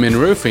 Simon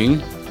Roofing,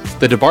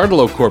 the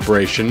DeBartolo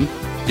Corporation,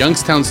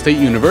 Youngstown State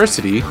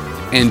University,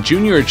 and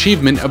Junior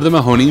Achievement of the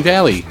Mahoning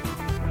Valley.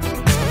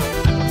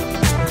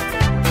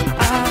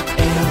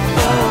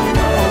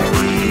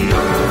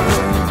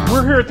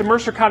 We're here at the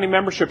Mercer County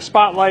Membership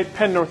Spotlight,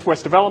 Penn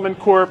Northwest Development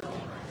Corp.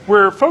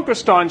 We're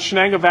focused on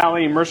Shenango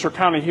Valley and Mercer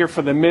County here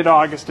for the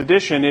mid-August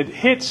edition. It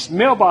hits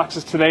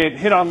mailboxes today. It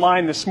hit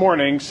online this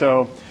morning,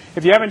 so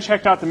if you haven't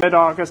checked out the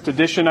mid-August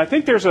edition, I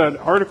think there's an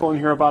article in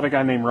here about a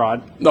guy named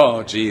Rod.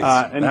 Oh, geez. in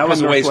That was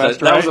Penn a waste. Northwest,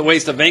 That was right? a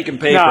waste of ink and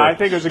paper. No, I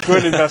think it was a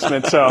good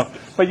investment. So,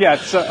 but yeah,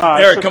 it's,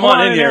 Eric, so come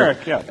on in here.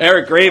 Eric, yeah.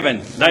 Eric Graven,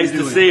 nice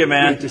to see you,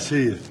 man. Good to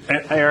see you.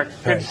 Eric,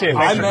 good to see you.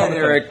 I Thanks for met coming.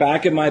 Eric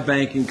back in my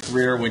banking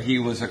career when he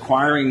was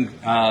acquiring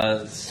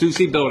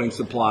Susie Building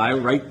Supply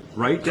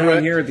right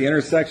down here at the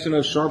intersection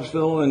of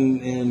Sharpsville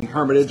and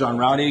Hermitage on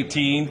Route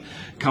 18,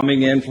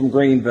 coming in from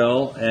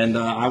Greenville. And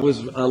I was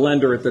a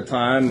lender at the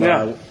time.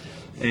 Yeah.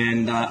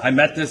 And I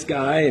met this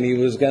guy, and he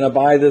was going to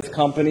buy this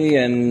company,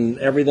 and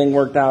everything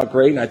worked out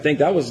great. And I think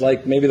that was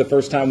like maybe the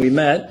first time we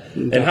met.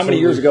 And how many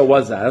years ago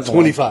was that? That's a long-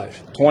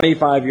 25.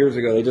 25 years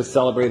ago. They just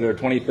celebrated their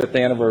 25th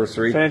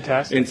anniversary.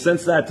 Fantastic. And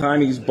since that time,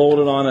 he's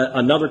bolted on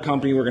another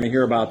company we're going to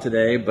hear about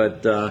today.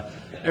 But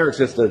Eric's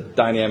just a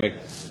dynamic.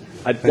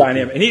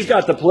 And he's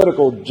got the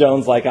political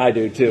Jones like I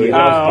do, too. He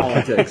loves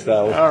politics.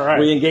 So All right.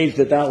 we engaged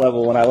at that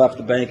level. When I left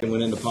the bank and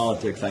went into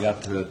politics, I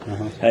got to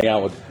hang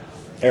out with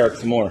Eric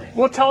some more.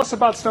 Well, tell us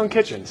about Stone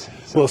Kitchens.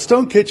 Well,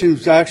 Stone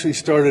Kitchens actually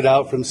started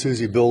out from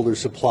Susie Builder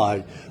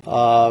Supply.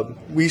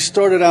 We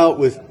started out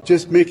with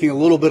just making a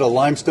little bit of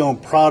limestone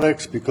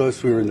products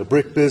because we were in the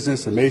brick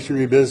business, the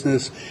masonry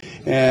business,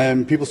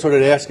 and people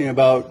started asking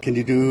about, can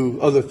you do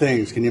other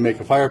things? Can you make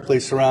a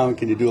fireplace surround?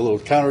 Can you do a little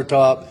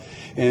countertop?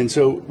 And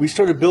so we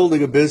started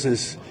building a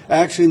business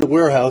actually in the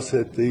warehouse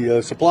at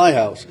the supply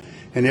house.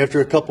 And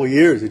after a couple of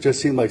years, it just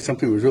seemed like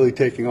something was really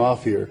taking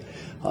off here.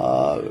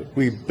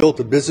 We built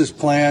a business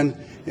plan,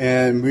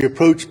 and we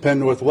approached Penn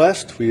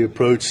Northwest. We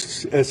approached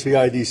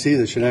SCIDC,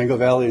 the Shenango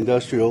Valley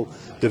Industrial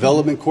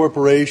Development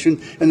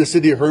Corporation, and the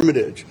City of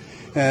Hermitage.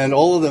 And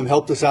all of them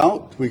helped us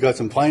out. We got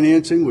some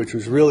financing, which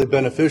was really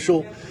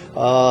beneficial.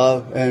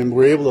 and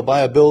we're able to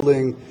buy a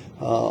building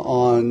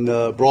on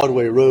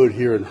Broadway Road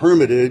here in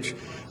Hermitage.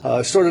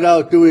 Started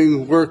out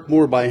doing work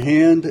more by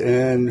hand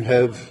and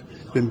have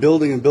been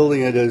building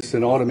it as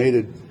an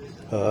automated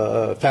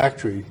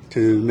factory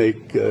to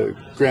make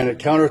granite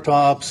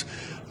countertops,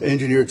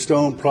 engineered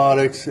stone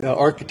products,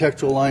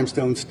 architectural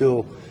limestone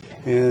still,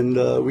 and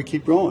we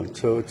keep growing.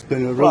 So it's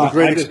been a really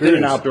great I just did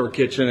an experience. outdoor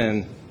kitchen,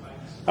 and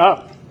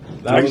Oh.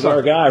 that was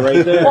our guy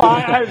right there.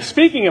 Well,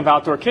 speaking of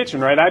outdoor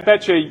kitchen, right, I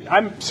bet you,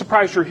 I'm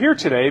surprised you're here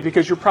today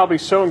because you're probably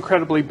so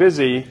incredibly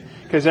busy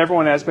because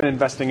everyone has been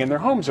investing in their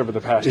homes over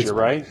the past year,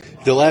 right?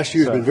 The last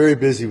year's been very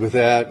busy with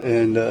that,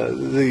 and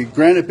the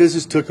granite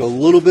business took a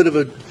little bit of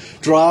a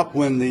drop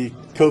when the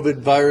COVID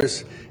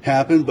virus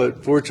happened,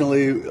 but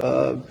fortunately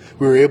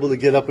we were able to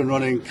get up and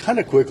running kind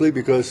of quickly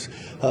because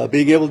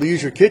being able to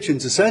use your kitchen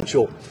is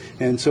essential,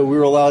 and so we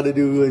were allowed to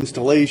do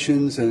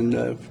installations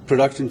and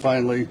production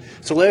finally.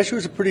 So last year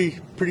was a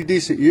pretty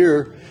decent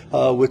year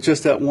with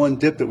just that one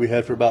dip that we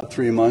had for about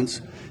 3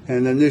 months.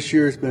 And then this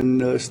year has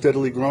been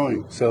steadily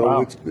growing. So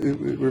Wow.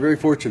 we're very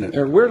fortunate.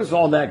 And where does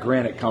all that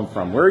granite come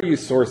from? Where are you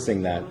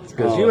sourcing that?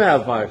 Because you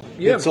have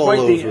it's all quite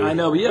over. I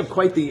know, but you have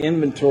quite the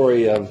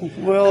inventory of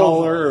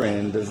color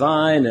and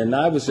design, and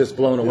I was just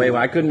blown away.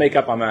 I couldn't make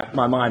up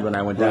my mind when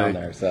I went down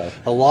there. So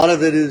A lot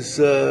of it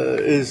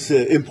is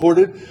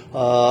imported.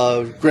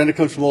 Granite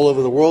comes from all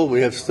over the world.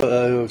 We have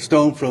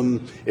stone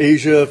from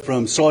Asia,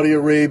 from Saudi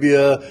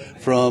Arabia,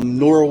 from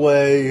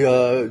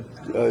Norway.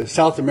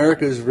 South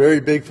America is very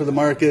big for the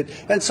market,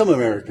 and some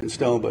American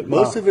stone, but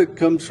most of it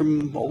comes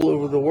from all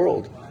over the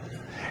world.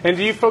 And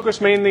do you focus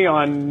mainly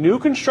on new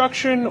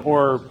construction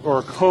or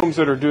homes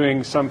that are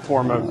doing some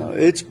form of...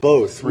 It's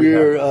both.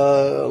 We're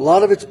a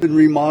lot of it's been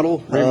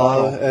remodel,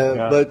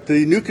 yeah. but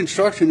the new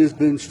construction has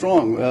been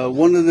strong.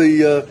 One of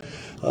the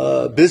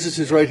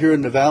businesses right here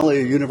in the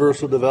valley,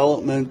 Universal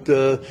Development,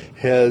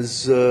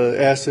 has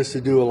asked us to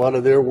do a lot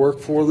of their work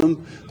for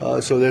them.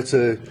 So that's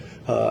a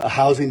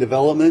housing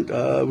development.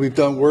 We've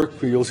done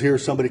work. You'll hear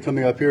somebody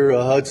coming up here,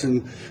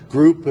 Hudson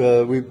Group.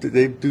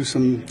 They do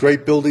some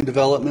great building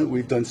development.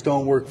 We've done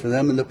stone work for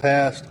them in the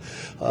past.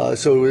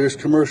 So there's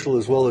commercial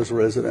as well as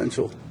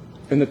residential.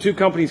 and the two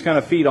companies kind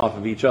of feed off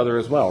of each other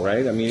as well,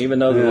 right? I mean, even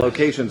though the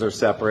locations are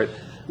separate.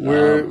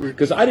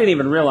 Because I didn't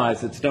even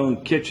realize that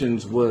Stone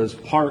Kitchens was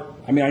part.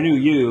 I mean, I knew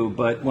you,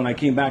 but when I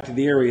came back to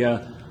the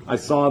area, I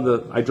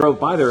drove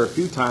by there a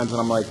few times, and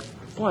I'm like,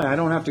 boy, I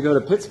don't have to go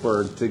to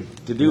Pittsburgh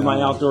to do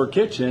my outdoor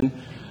kitchen.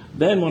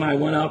 Then when I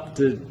went up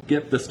to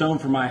get the stone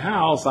for my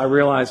house, I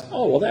realized,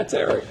 oh, well, that's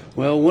Eric.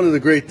 Well, one of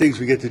the great things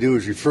we get to do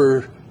is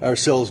refer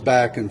ourselves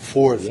back and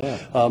forth.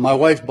 Yeah. My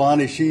wife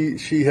Bonnie,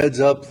 she heads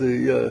up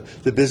the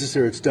business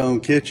there at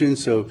Stone Kitchen.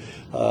 So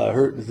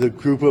the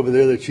group over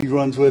there that she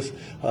runs with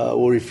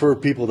will refer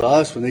people to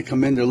us when they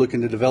come in. They're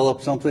looking to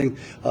develop something.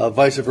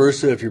 Vice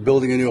versa, if you're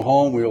building a new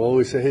home, we'll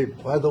always say, hey,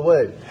 by the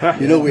way,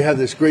 we have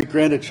this great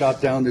granite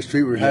shop down the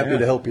street. We're happy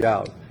to help you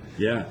out.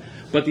 Yeah.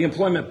 But the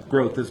employment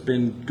growth has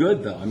been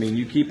good, though. I mean,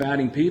 you keep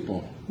adding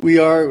people. We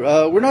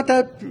are. We're not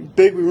that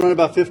big. We run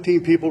about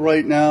 15 people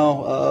right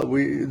now.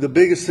 The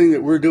biggest thing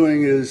that we're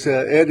doing is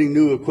adding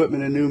new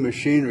equipment and new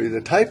machinery.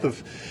 The type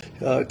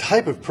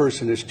of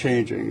person is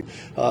changing.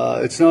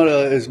 It's not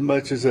as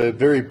much as a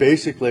very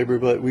basic labor,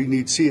 but we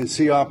need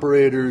CNC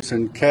operators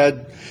and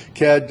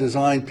CAD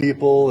design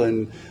people,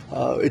 and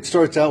it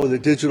starts out with a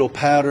digital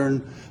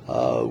pattern.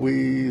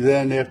 We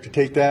then have to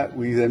take that.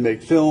 We then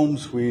make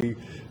films. We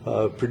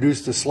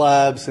produce the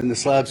slabs, and the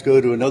slabs go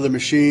to another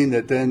machine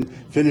that then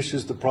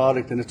finishes the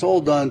product, and it's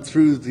all done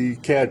through the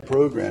CAD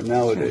program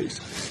nowadays.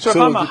 So if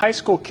I'm a high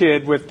school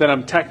kid that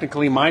I'm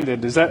technically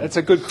minded, it's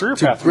a good career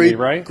path for me,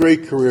 right?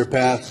 Great career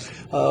path.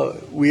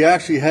 We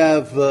actually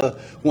have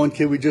one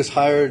kid we just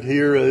hired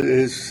here.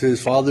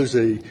 His father's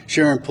a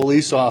Sharon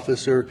police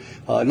officer,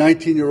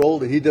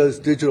 19-year-old, and he does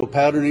digital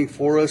patterning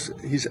for us.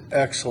 He's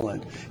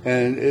excellent,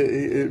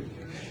 and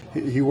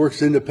he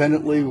works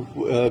independently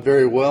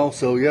very well.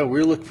 So, yeah,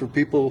 we're looking for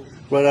people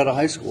right out of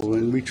high school,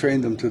 and we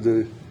train them to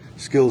the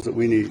skills that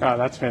we need. Oh,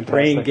 that's fantastic.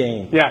 Brain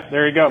gain. Yeah,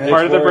 there you go.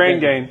 Part of the brain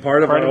gain.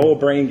 Part of our whole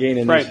brain gain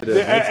initiative.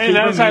 Right. And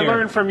as I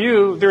learned from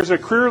you, there's a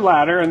career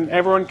ladder, and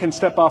everyone can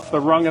step off the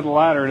rung of the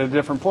ladder at a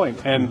different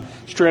point. And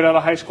straight out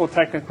of high school,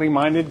 technically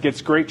minded,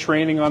 gets great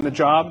training on the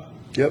job.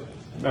 Yep.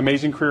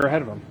 Amazing career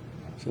ahead of them.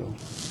 So.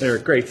 They're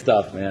great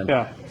stuff, man.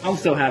 Yeah. I'm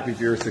so happy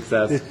for your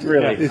success.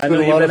 Really. It's been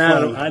a lot of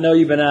fun. I know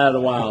you've been at it a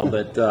while,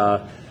 but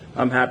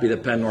I'm happy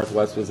that Penn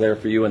Northwest was there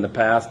for you in the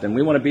past, and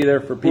we want to be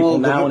there for people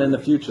now and in the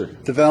future.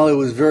 The Valley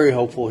was very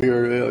helpful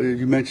here.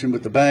 You mentioned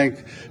with the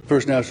bank,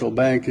 First National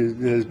Bank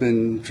has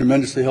been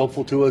tremendously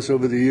helpful to us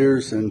over the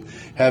years, and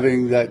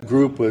having that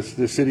group with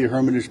the City of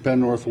Hermitage, Penn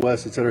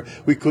Northwest, et cetera,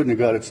 we couldn't have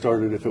got it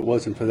started if it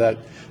wasn't for that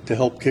to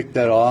help kick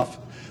that off.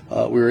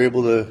 We were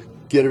able to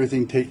get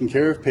everything taken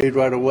care of, paid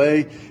right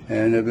away,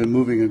 and have been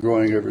moving and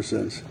growing ever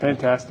since.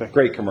 Fantastic.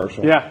 Great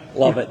commercial. Yeah.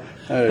 Love it.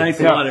 Thanks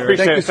a Yeah, lot, Eric.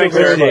 appreciate it. Thanks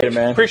very very much,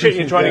 much. Appreciate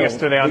you joining us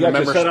today on we the got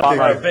Member you set up for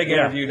Spotlight. a big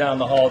interview down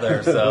the hall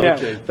there, so Yeah.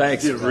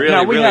 thanks. Really,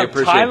 Now we really have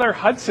appreciate Tyler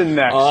Hudson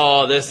next.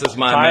 Oh, this is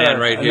my Tyler, man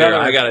right here.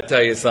 another- I got to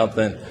tell you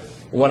something.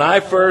 When I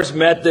first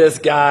met this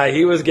guy,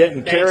 he was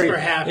getting carried. for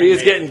having He was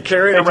me. getting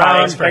carried Thanks, around,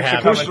 Alex, for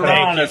having pushed me.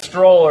 around in a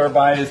stroller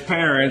by his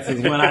parents.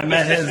 Is when I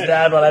met his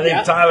dad. When I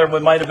think Tyler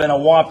might have been a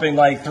whopping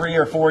like 3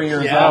 or 4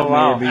 years old,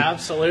 wow. maybe.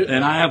 Absolutely.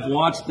 And I have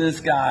watched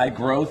this guy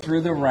grow through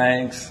the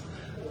ranks.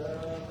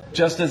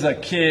 Just as a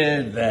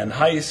kid, then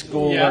high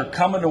schooler, Yeah.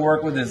 coming to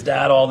work with his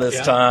dad all this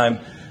Yeah. time,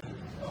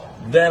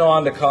 then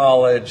on to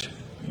college.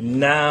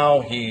 Now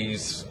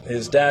his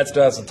dad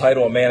still has the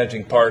title of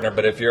managing partner,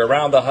 but if you're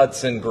around the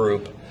Hudson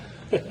Group,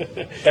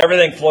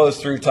 everything flows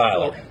through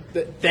Tyler.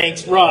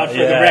 Thanks, Rod, for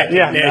the Yeah.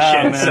 recognition.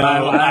 Yeah, man, so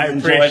I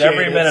enjoyed appreciate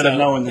every it. minute of So,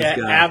 knowing this yeah,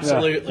 guy.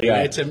 Absolutely,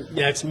 Yeah.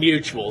 It's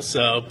mutual.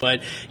 So, but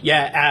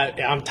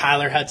I'm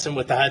Tyler Hudson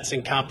with the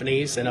Hudson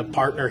Companies and a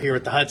partner here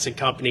at the Hudson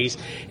Companies.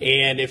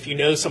 And if you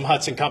know some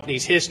Hudson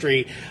Companies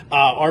history,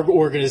 our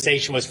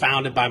organization was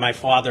founded by my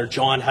father,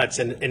 John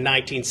Hudson, in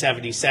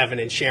 1977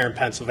 in Sharon,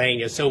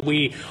 Pennsylvania. So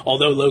we,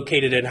 although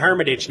located in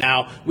Hermitage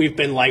now, we've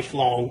been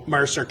lifelong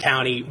Mercer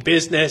County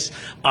business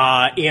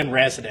and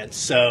residents.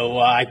 So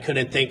I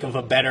couldn't think of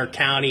a better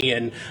county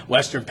in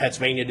Western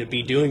Pennsylvania to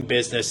be doing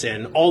business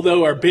in.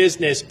 Although our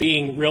business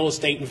being real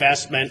estate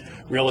investment,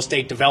 real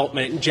estate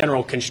development, and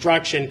general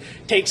construction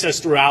takes us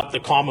throughout the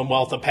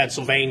Commonwealth of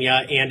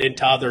Pennsylvania and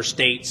into other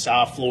states,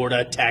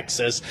 Florida,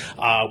 Texas.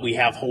 We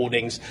have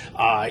holdings,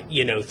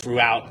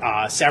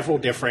 throughout several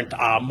different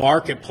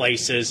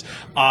marketplaces.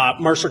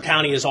 Mercer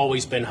County has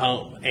always been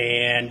home,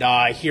 and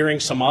hearing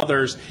some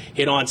others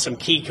hit on some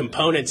key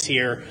components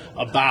here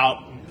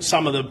about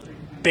some of the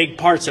big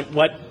parts of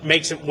what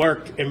makes it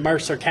work in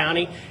Mercer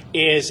County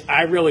is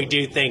I really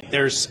do think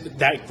there's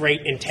that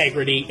great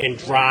integrity and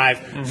drive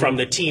from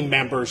the team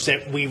members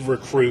that we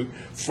recruit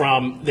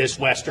from this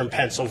Western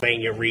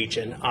Pennsylvania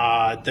region.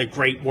 The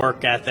great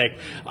work ethic,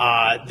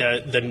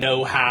 the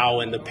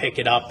know-how, and the pick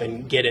it up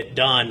and get it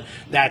done.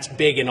 That's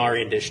big in our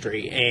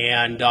industry,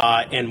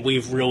 and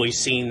we've really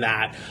seen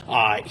that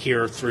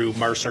here through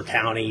Mercer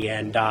County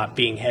and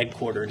being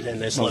headquartered in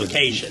this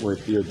location.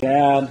 With your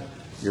dad,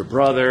 your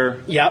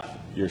brother, Yep.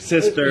 your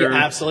sister, Yeah,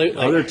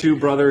 absolutely. other two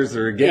brothers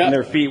are getting Yeah.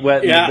 their feet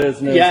wet in Yeah. the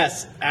business.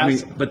 Yes,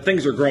 but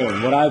things are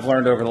growing. What I've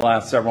learned over the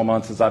last several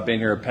months since I've been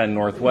here at Penn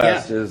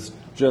Northwest Yeah. is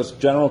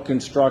just general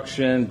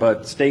construction,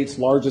 but state's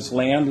largest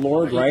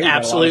landlord, right?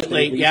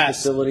 Absolutely, Lease yes,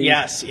 facilities.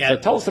 yes, yeah. So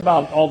tell us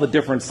about all the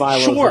different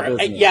silos Sure. of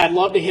business. Yeah, I'd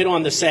love to hit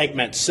on the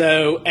segment.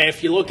 So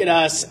if you look at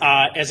us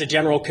as a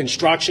general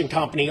construction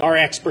company, our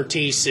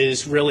expertise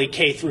is really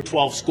K through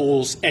 12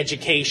 schools,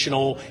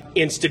 educational,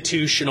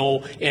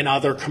 institutional, and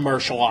other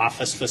commercial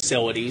office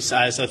facilities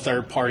as a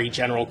third-party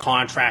general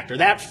contractor.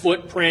 That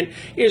footprint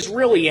is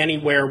really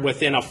anywhere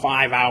within a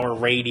 5-hour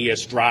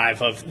radius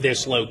drive of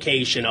this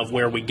location of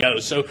where we go.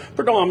 So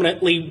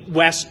predominantly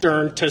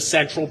western to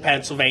central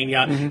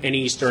Pennsylvania and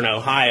eastern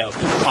Ohio.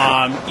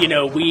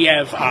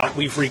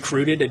 We've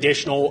recruited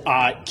additional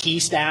key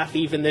staff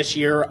even this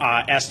year,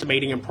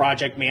 estimating and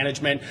project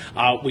management.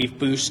 We've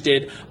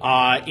boosted,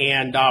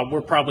 and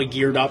we're probably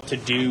geared up to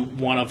do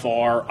one of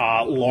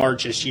our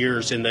largest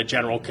years in the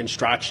general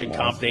construction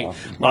company.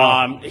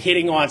 Awesome.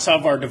 Hitting on some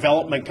of our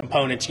development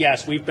components,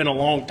 yes, we've been a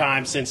long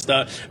time since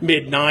the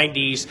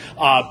mid-'90s,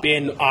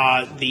 been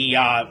the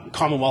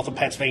Commonwealth of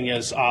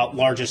Pennsylvania's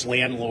largest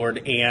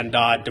landlord and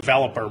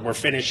developer. We're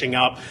finishing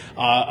up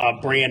a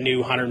brand new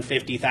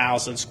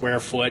 150,000 square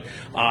foot,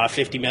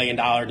 $50 million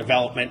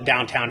development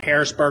downtown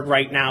Harrisburg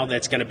right now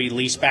that's going to be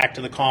leased back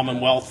to the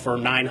Commonwealth for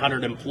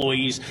 900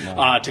 employees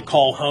to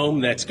call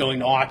home. That's going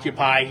to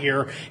occupy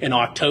here in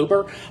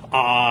October.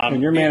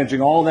 And you're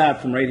managing all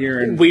that from right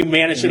here. We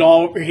manage it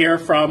all here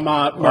from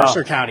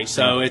Mercer County,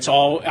 so it's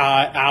all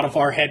out of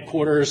our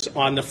headquarters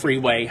on the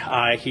freeway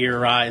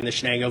here in the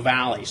Shenango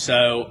Valley.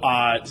 So,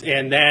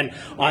 and then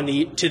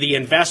to the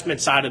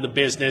investment side of the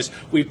business,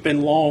 we've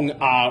been long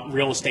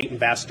real estate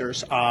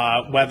investors.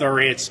 Whether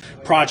it's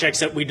projects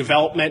that we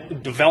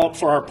develop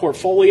for our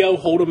portfolio,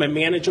 hold them and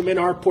manage them in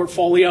our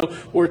portfolio,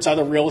 or it's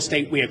other real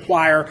estate we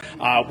acquire.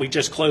 We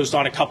just closed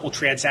on a couple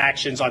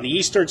transactions on the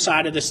eastern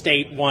side of the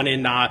state. One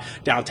in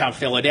downtown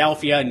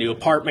Philadelphia, a new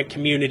apartment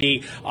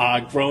community,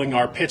 growing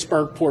our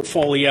Pittsburgh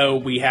portfolio.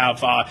 We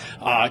have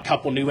a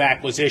couple new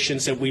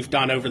acquisitions that we've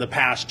done over the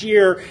past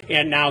year,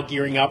 and now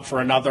gearing up for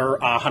another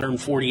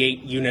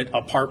 148-unit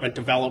apartment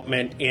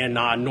development in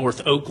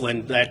North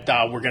Oakland that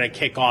we're going to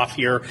kick off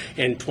here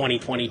in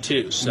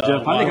 2022. So,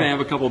 Jeff, I think I have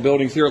a couple of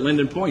buildings here at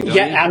Linden Point. Don't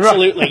yeah, you?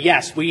 absolutely.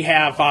 Yes, we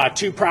have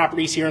two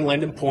properties here in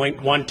Linden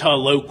Point, one to a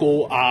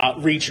local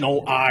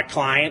regional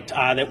client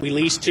that we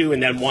lease to,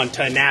 and then one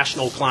to a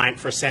national client,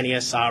 Fresenius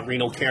this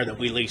renal care that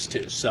we lease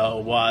to.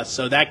 So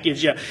so that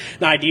gives you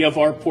an idea of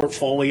our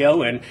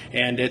portfolio,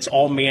 and it's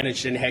all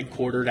managed and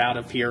headquartered out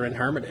of here in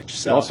Hermitage.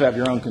 So You also have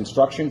your own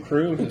construction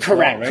crew? as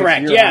Correct, well,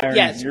 right? correct. So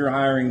Yes. You're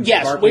hiring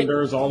Yes,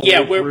 carpenters all the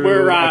way through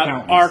we're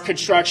accountants. our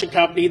construction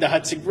company, the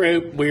Hudson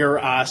Group.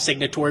 We're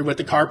signatory with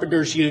the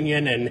Carpenters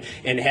Union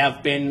and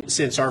have been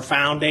since our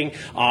founding.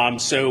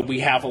 So we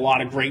have a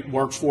lot of great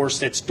workforce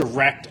that's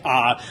direct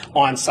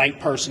on-site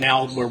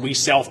personnel where we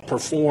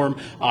self-perform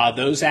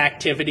those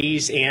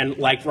activities. And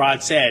like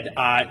Rod said,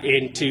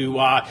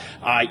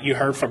 you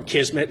heard from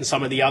Kismet and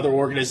some of the other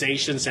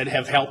organizations that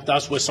have helped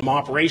us with some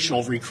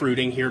operational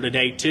recruiting here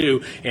today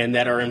too, and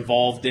that are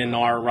involved in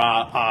our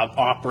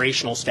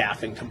operational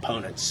staffing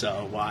components.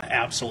 So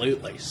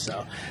absolutely.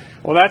 So.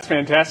 Well, that's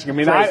fantastic. I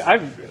mean,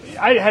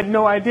 I had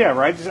no idea,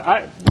 right?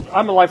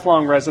 I'm a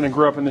lifelong resident,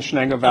 grew up in the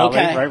Shenango Valley,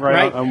 Okay,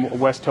 right. I'm a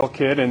West Hill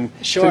kid, and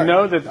Sure. to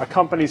know that a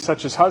company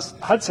such as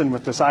Hudson,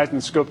 with the size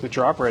and scope that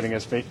you're operating,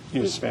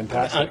 is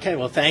fantastic. Okay,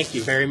 well, thank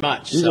you very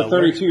much. He's a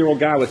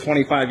 32-year-old guy with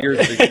 25 years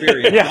of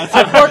experience.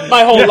 I've worked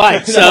my whole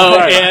life, so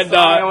and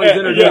I always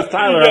introduce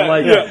Tyler. I'm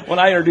like, when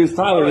I introduce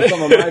Tyler to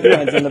some of my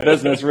friends in the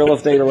business, real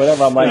estate or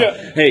whatever, I'm like,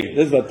 hey,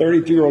 this is a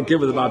 32-year-old kid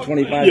with about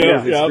 25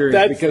 years of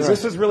experience, because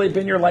this has really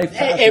been your life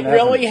passion. It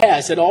really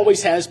has. It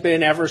always has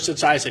been ever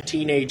since I was a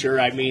teenager.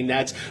 I mean,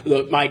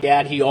 my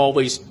dad, he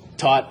always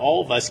taught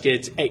all of us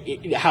kids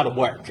how to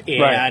work,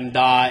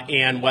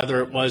 and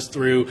whether it was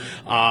through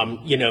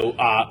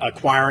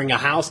acquiring a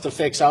house to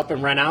fix up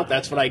and rent out.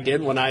 That's what I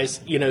did when I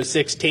was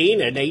 16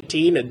 and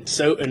 18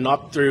 and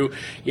up through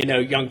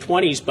young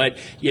 20s. But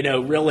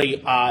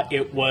really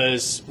it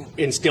was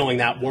instilling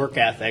that work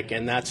ethic,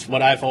 and that's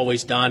what I've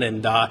always done,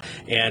 and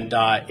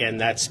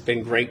that's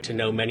been great to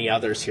know many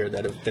others here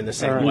that have been the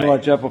same way. You know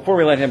what, Jeff, before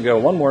we let him go,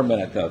 one more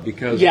minute though,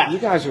 because you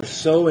guys are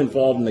so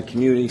involved in the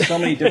community, so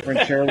many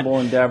different charitable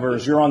endeavors.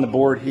 You're on the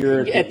board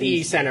here at the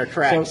E Center,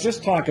 correct? So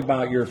just talk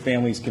about your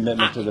family's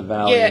commitment to the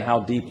valley and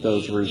how deep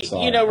those roots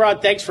are.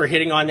 Rod, thanks for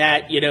hitting on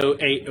that.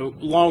 A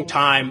long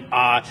time,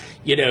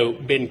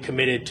 been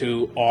committed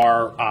to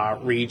our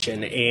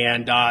region,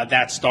 and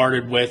that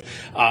started with,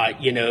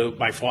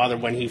 my father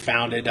when he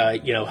founded,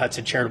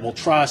 Hudson Charitable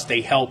Trust.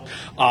 They helped.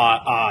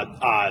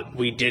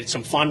 We did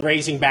some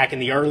fundraising back in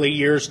the early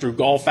years through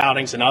golf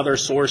outings and other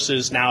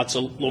sources. Now it's a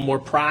little more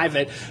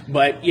private,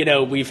 but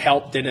we've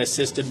helped and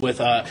assisted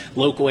with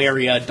local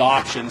area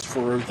adoptions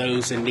for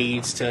those in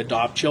needs to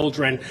adopt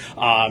children.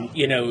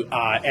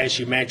 As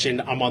you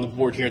mentioned, I'm on the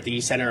board here at the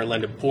East Center at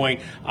Linden Point.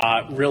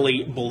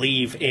 Really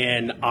believe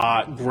in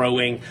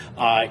growing,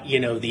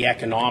 the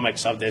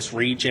economics of this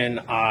region.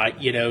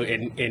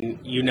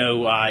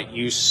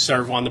 You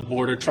serve on the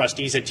board of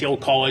trustees at Teal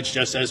College,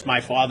 just as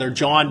my father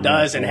John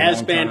does and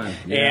has been,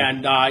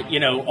 and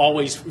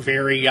always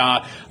very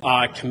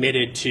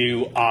committed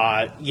to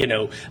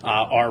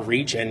our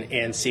region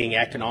and seeing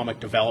economic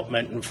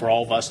development, and for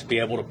all of us to be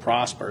able to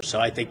prosper. So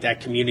I think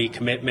that community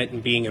commitment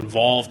and being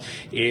involved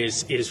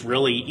is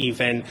really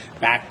even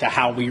back to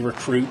how we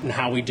recruit and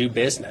how we do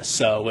business.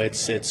 So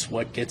it's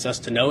what gets us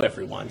to know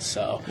everyone.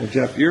 So well,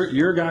 Jeff,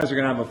 your guys are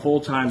going to have a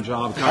full-time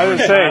job. I would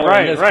say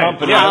right.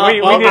 Company. Yeah, we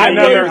need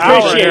another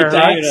hour here,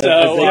 right?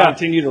 So they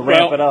continue to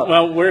ramp it up.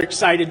 Well, we're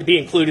excited to be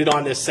included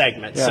on this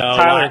segment. Yeah. So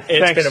Tyler,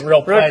 it's been a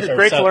real pleasure.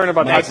 Great to learn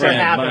about Thanks for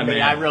Hudson. having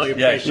me. I really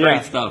appreciate it.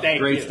 Great stuff.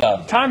 Great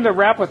stuff. Time to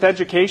wrap with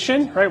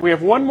education, right? We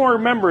have one more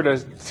member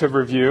to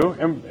review,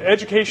 and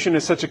education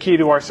is such a key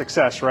to our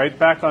success, right?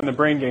 Back on the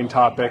brain gain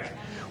topic.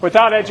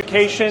 Without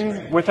education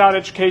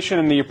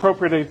and the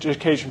appropriate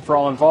education for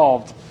all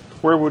involved,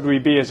 where would we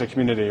be as a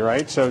community,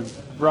 right? So,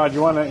 Rod,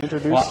 you want to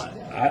introduce? Well,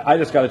 I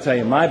just got to tell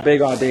you, my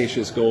big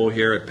audacious goal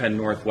here at Penn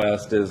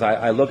Northwest is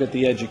I look at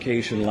the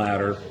education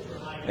ladder,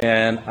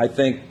 and I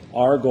think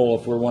our goal,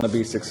 if we want to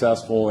be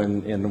successful,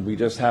 and we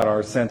just had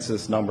our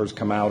census numbers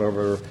come out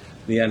over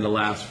the end of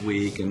last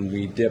week, and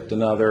we dipped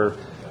another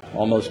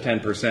almost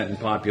 10% in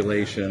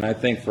population. And I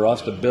think for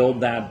us to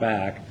build that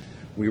back,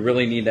 we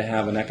really need to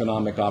have an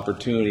economic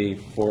opportunity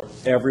for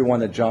everyone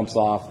that jumps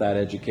off that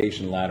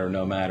education ladder,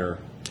 no matter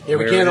Yeah,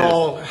 we can't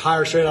all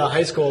hire straight out of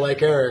high school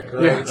like Eric,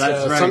 right? Yeah,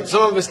 that's right.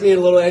 Some of us need a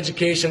little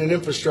education and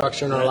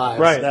infrastructure in our lives.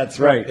 Right. That's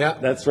right. Yeah.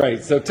 That's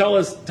right. So tell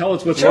us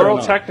what's going Laurel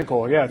on.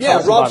 Technical, yeah. Yeah,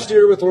 Rob Rob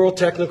Steer with Laurel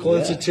Technical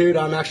Institute.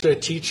 I'm actually a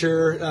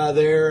teacher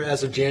there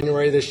as of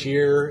January this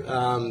year.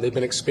 They've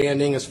been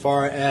expanding as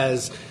far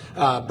as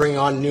bringing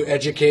on new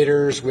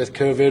educators with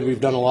COVID.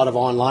 We've done a lot of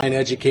online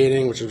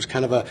educating, which was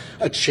kind of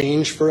a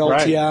change for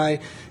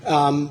LTI.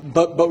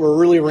 But we're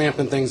really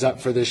ramping things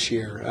up for this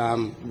year.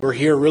 We're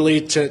here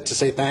really to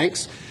say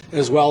thanks,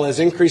 as well as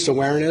increase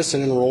awareness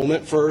and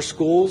enrollment for our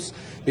schools,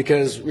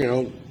 because,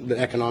 the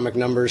economic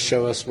numbers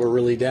show us we're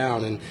really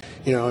down. And,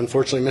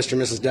 unfortunately, Mr.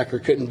 and Mrs. Decker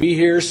couldn't be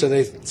here, so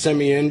they sent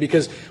me in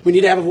because we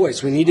need to have a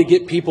voice. We need to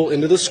get people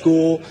into the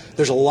school.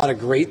 There's a lot of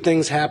great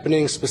things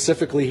happening,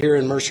 specifically here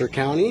in Mercer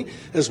County,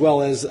 as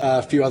well as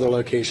a few other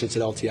locations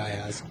that LTI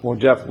has. Well,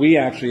 Jeff, we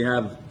actually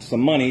have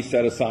some money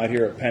set aside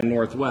here at Penn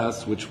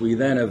Northwest, which we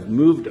then have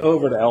moved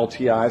over to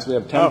LTI. So we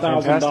have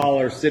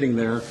 $10,000 sitting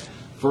there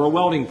for a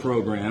welding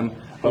program.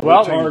 But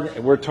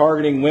Welding. we're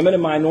targeting women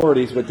and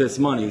minorities with this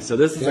money. So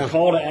this is a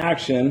call to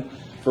action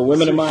for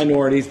women and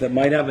minorities that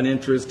might have an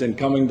interest in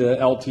coming to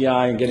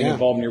LTI and getting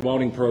involved in your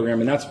welding program.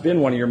 And that's been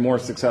one of your more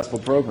successful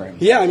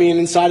programs. Yeah, I mean,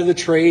 inside of the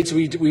trades,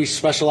 we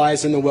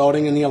specialize in the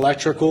welding and the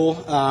electrical,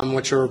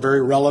 which are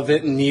very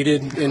relevant and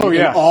needed in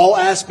all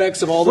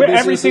aspects of all the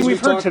businesses Everything we've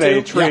heard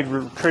today, to.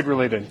 trade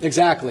related.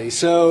 Exactly.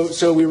 So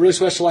we really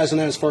specialize in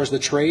that as far as the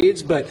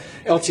trades, but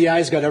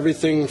LTI's got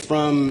everything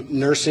from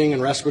nursing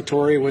and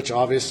respiratory, which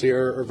obviously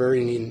are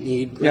very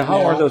need. Yeah, right how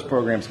now. are those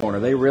programs going? Are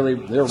they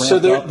they're ramped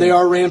So up? they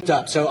are ramped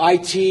up. So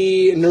IT,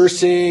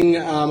 nursing,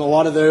 a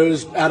lot of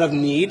those out of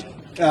need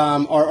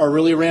are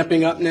really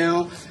ramping up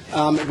now.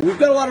 We've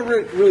got a lot of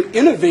really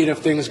innovative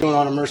things going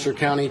on in Mercer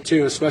County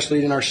too,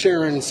 especially in our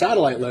Sharon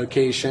satellite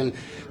location,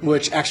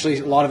 which actually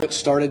a lot of it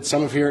started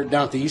some of here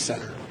down at the East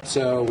Center.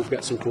 So we've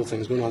got some cool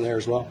things going on there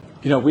as well.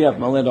 You know, we have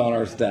Melinda on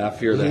our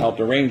staff here that helped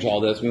arrange all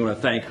this. We want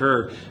to thank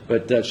her.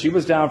 But she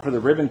was down for the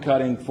ribbon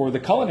cutting for the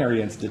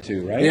Culinary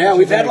Institute, right? Yeah,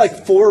 we've had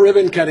like 4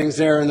 ribbon cuttings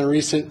there in the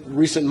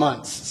recent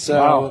months.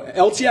 So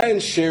LTI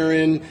and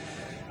Sharon,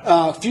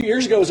 a few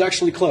years ago, was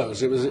actually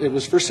closed. It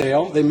was for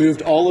sale. They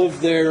moved all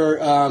of their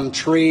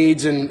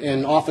trades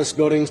and office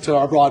buildings to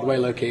our Broadway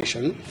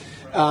location.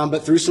 But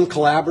through some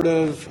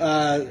collaborative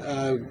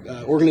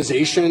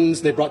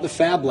organizations, they brought the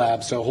Fab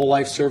Lab, so Whole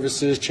Life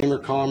Services, Chamber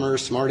of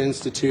Commerce, Smart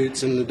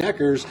Institutes, and the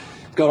Deckers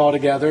got all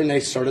together, and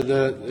they started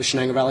the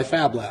Shenango Valley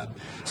Fab Lab.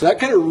 So that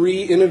kind of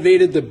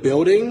re-innovated the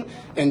building,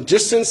 and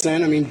just since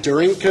then, I mean,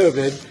 during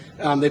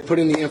COVID, they put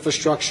in the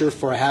infrastructure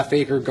for a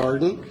half-acre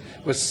garden,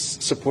 which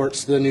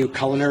supports the new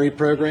culinary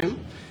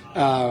program,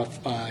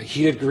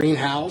 heated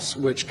greenhouse,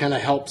 which kind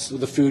of helps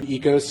with the food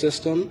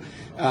ecosystem.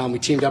 We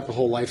teamed up with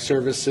Whole Life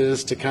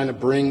Services to kind of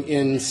bring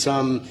in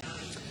some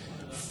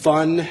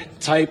fun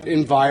type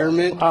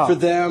environment for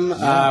them.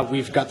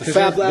 We've got the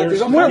Fab Lab.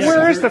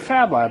 Where is the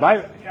Fab Lab?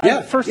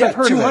 I've heard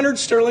 200 of it.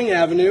 Sterling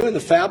Avenue, and the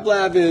Fab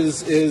Lab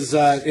is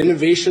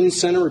innovation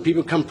center where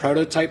people come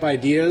prototype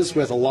ideas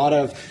with a lot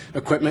of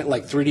equipment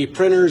like 3D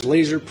printers,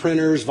 laser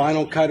printers,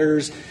 vinyl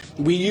cutters.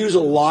 We use a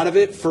lot of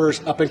it for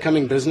up and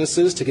coming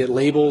businesses to get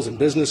labels and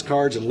business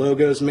cards and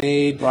logos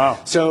made. Wow!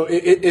 So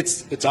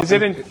it's up. Is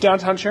it in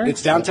downtown Sharon?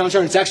 It's downtown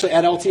Sharon. It's actually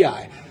at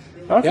LTI.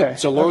 Okay. Yep.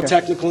 So Laurel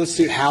Technical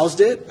Institute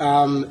housed it.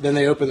 Then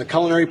they opened the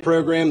culinary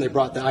program. They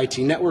brought the IT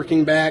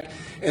networking back.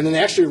 And then they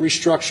actually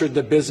restructured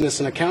the business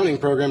and accounting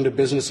program to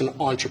business and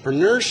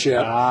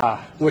entrepreneurship,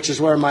 which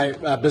is where my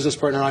business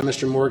partner,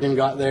 Mr. Morgan,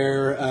 got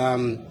there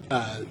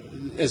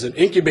as an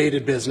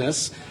incubated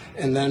business.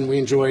 And then we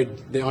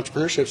enjoyed the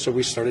entrepreneurship, so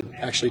we started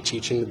actually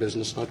teaching the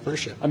business and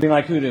entrepreneurship. I mean,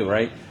 like who knew,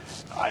 right?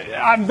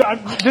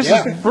 This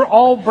is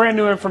all brand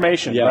new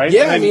information, right?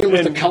 Yeah, I mean,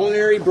 with the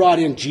culinary, brought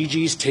in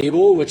Gigi's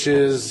Table, which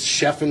is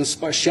chef and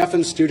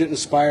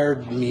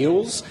student-inspired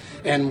meals,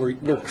 and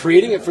we're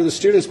creating it for the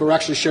students, but we're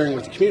actually sharing it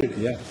with the community.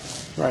 Yeah.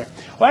 Right.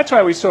 Well, that's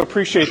why we so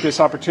appreciate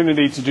this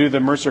opportunity to do the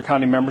Mercer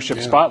County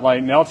Membership Spotlight.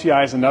 And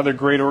LTI is another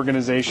great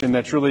organization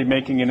that's really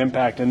making an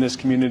impact in this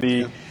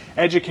community,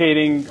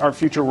 educating our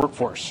future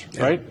workforce,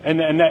 right?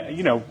 And that,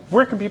 you know,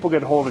 where can people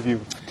get a hold of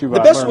you to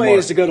The best learn way more?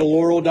 is to go to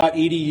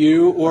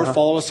laurel.edu or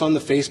follow us on the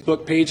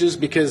Facebook pages,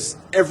 because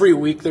every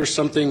week there's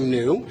something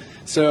new.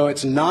 So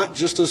it's not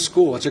just a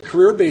school. It's a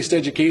career-based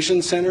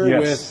education center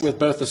with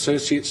both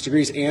associate's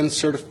degrees and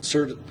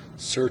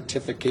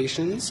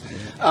certifications.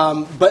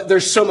 But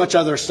there's so much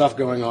other stuff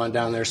going on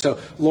down there. So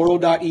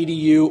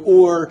laurel.edu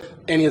or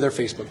any of their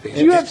Facebook pages.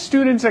 Do you have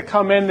students that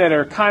come in that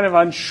are kind of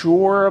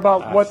unsure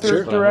about what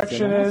their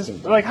direction is?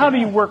 Like, how do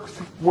you work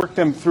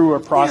them through a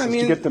process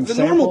to get them the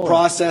sample? normal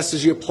process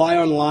is you apply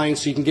online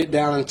so you can get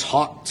down and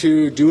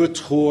do a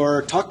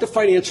tour, talk to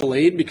financial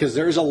aid, because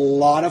there's a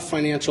lot of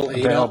financial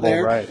aid out Available,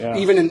 there. right, yeah.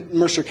 Even in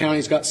Mercer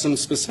County's got some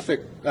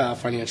specific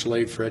financial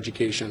aid for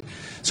education.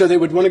 So they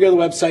would want to go to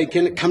the website,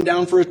 can come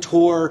down for a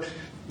tour.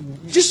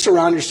 Just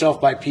surround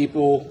yourself by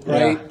people,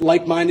 right? Yeah.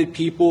 Like-minded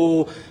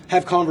people,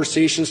 have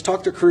conversations,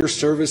 talk to career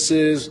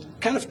services,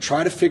 kind of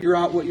try to figure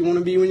out what you want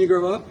to be when you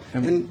grow up,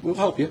 and we'll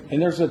help you. And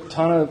there's a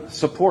ton of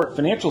support,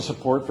 financial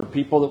support for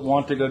people that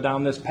want to go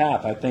down this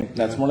path. I think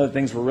that's one of the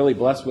things we're really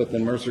blessed with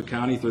in Mercer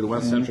County through the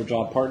West Central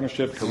Job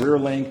Partnership,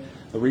 CareerLink,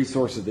 the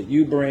resources that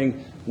you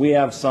bring. We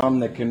have some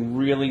that can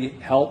really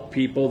help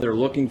people. They're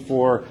looking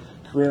for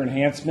career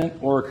enhancement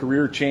or a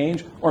career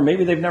change, or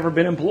maybe they've never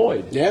been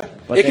employed. Yeah,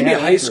 but it can be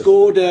have high interest.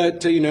 school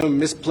to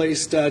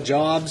misplaced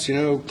jobs,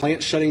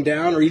 plants shutting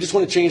down, or you just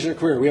want to change their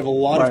career. We have a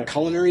lot of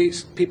culinary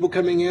people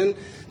coming in.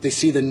 They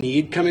see the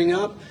need coming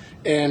up,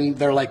 and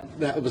they're like,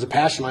 that was a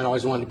passion of mine. I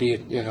always wanted to be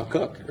a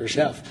cook or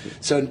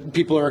chef. So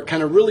people are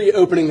kind of really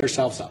opening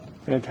themselves up.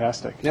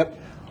 Fantastic. Yep.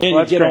 And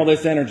Well, you get great. all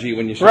this energy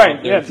when you show Right,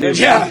 up there.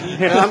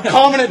 Yeah, I'm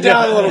calming it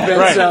down a little bit.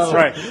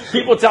 Right.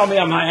 People tell me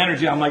I'm high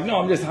energy. I'm like,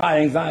 no, I'm just high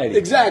anxiety.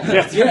 Exactly.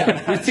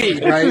 Yeah.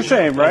 Repeat, right? It's the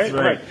same, right? That's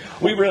right.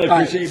 We really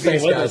appreciate you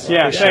being with us.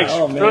 Yeah, thanks.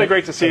 Oh, man. Really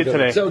great to see you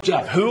today. So,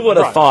 Jeff, who would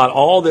have thought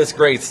all this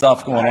great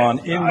stuff going on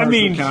in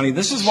Mercer County?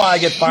 This is why I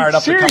get fired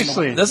up.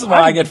 Seriously, This is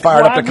why I get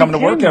fired up to come to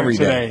work every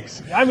day.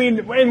 I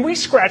mean, and we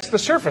scratched the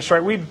surface,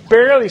 right? We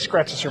barely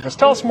scratched the surface.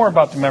 Tell us more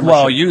about the membership.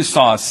 Well, you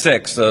saw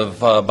 6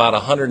 of about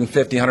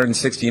 150,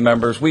 160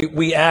 members.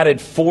 We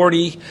added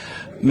 40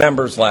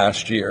 members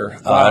last year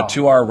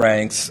to our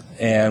ranks,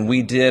 and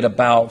we did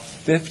about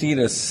 50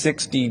 to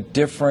 60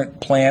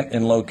 different plant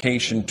and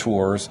location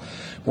tours.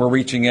 We're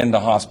reaching into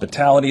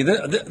hospitality.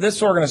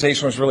 This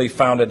organization was really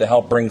founded to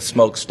help bring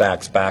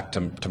smokestacks back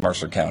to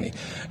Mercer County.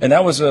 And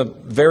that was a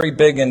very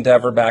big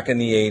endeavor back in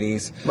the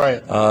 80s.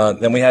 Right.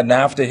 Then we had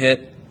NAFTA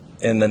hit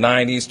in the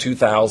 90s,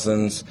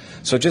 2000s.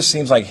 So it just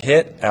seems like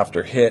hit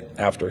after hit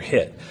after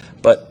hit.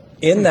 But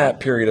in that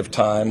period of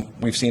time,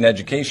 we've seen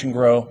education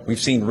grow. We've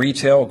seen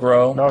retail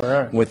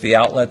grow with the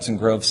outlets in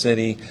Grove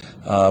City.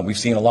 We've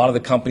seen a lot of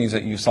the companies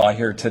that you saw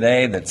here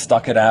today that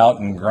stuck it out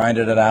and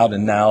grinded it out,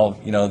 and now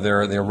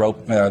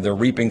they're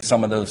reaping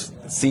some of those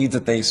seeds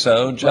that they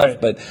sowed, Jeff.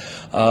 Right. But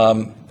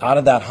out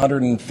of that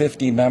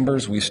 150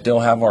 members, we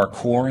still have our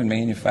core in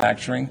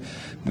manufacturing.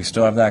 We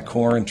still have that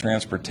core in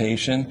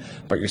transportation.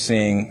 But you're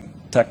seeing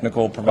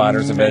technical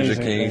providers of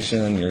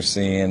education. You're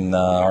seeing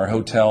our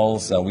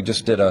hotels. We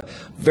just did a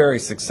very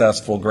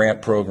successful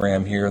grant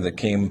program here that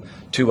came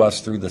to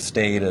us through the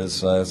state,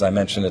 as I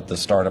mentioned at the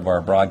start of our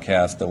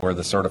broadcast, that we're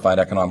the Certified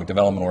Economic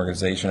Development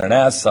Organization. And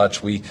as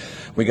such, we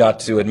got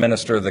to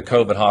administer the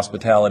COVID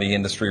Hospitality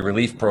Industry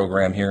Relief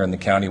Program here in the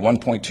county.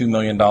 $1.2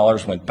 million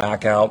went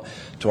back out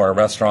to our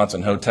restaurants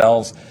and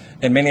hotels.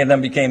 And many of them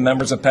became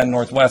members of Penn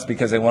Northwest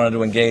because they wanted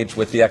to engage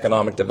with the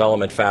economic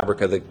development fabric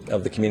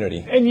of the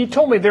community. And you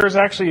told me there's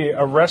actually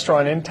a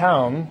restaurant in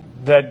town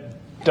that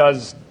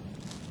does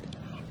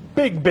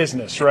big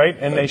business, right?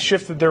 And they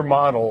shifted their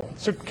model.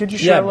 So could you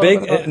share a little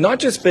bit about not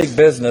just big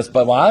business,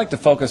 but what I like to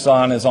focus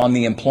on is on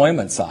the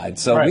employment side.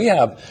 So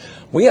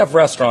we have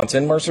restaurants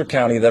in Mercer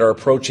County that are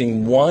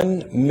approaching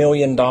 $1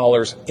 million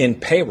in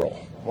payroll.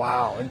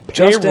 Wow. And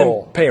Just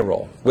in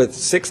payroll, with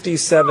 60,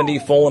 70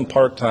 full and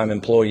part-time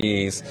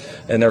employees.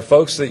 And they're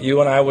folks that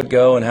you and I would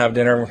go and have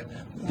dinner,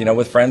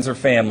 with friends or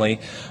family,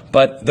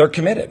 but they're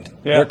committed.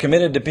 Yeah. They're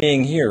committed to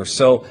being here.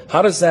 So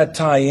how does that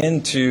tie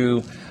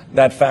into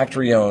that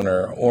factory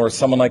owner or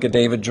someone like a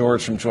David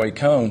George from Joy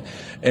Cone?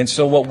 And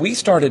so what we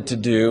started to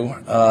do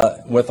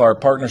with our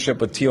partnership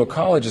with Teal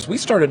College is we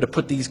started to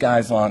put these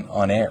guys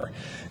on air,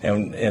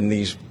 and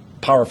these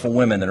powerful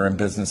women that are in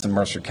business in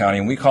Mercer County,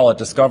 and we call it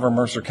Discover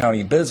Mercer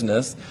County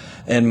Business.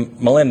 And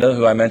Melinda,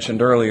 who I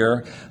mentioned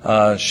earlier,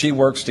 she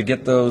works to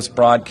get those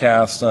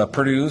broadcasts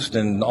produced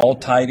and all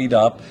tidied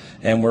up,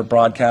 and we're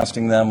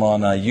broadcasting them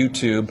on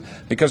YouTube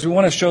because we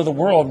want to show the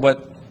world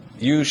what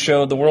you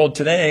showed the world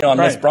today on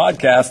this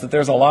broadcast, that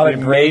there's a lot of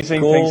great,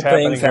 cool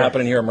things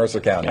happening here in Mercer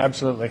County.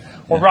 Absolutely.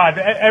 Well, Rod,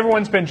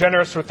 everyone's been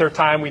generous with their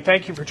time. We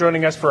thank you for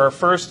joining us for our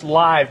first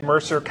live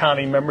Mercer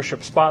County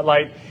Membership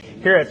Spotlight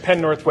here at Penn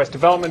Northwest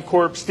Development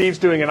Corp. Steve's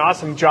doing an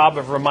awesome job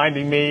of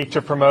reminding me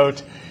to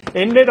promote.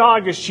 In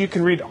mid-August, you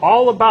can read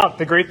all about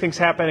the great things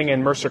happening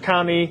in Mercer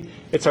County.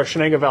 It's our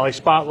Shenango Valley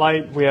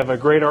Spotlight. We have a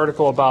great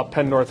article about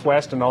Penn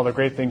Northwest and all the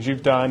great things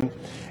you've done.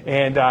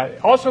 And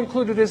also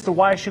included is the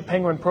YSU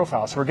Penguin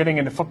Profile. So we're getting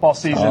into football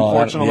season,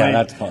 fortunately. Yeah,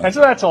 that's fun. And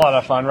so that's a lot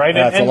of fun, right?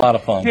 That's a lot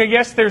of fun.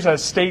 Yes, there's a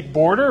state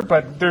border,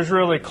 but there's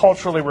really,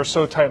 culturally, we're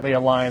so tightly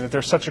aligned that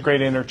there's such a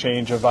great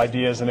interchange of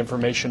ideas and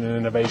information and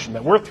innovation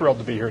that we're thrilled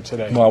to be here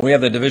today. Well, we have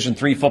the Division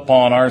III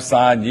football on our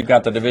side, and you've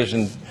got the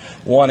Division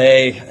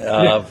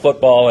 1A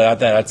football. I think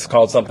that's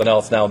called something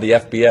else now, the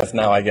FBS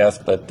now, I guess.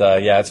 But,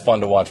 it's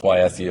fun to watch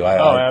YSU.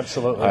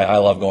 Absolutely. I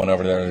love going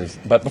over there.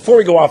 But before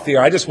we go off the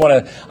air, I just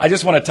want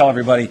to tell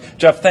everybody,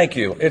 Jeff, thank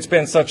you. It's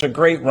been such a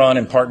great run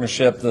in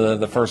partnership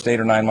the first 8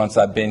 or 9 months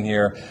I've been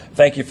here.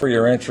 Thank you for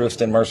your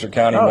interest in Mercer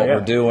County and what we're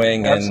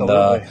doing.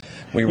 Absolutely. And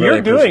we really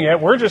You're doing it.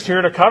 We're just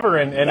here to cover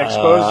and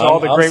expose all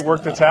the great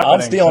work that's happening.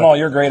 I'm stealing all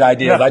your great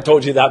ideas. Yeah. I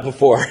told you that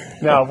before.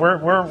 No,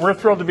 we're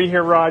thrilled to be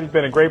here, Rod. You've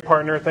been a great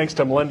partner. Thanks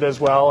to Melinda as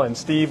well, and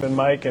Steve and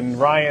Mike and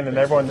Ryan and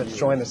everyone that's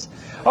joined us.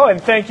 Oh,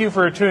 and thank you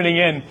for tuning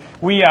in.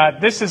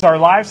 This is our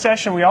live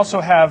session. We also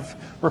have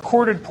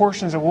recorded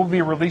portions that will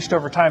be released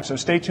over time, so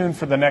stay tuned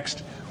for the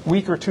next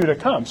week or two to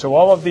come. So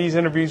all of these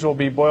interviews will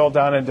be boiled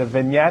down into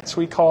vignettes,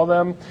 we call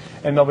them,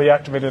 and they'll be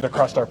activated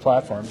across our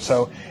platform.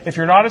 So if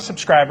you're not a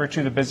subscriber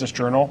to the Business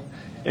Journal,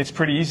 it's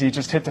pretty easy.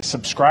 Just hit the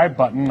subscribe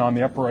button on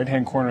the upper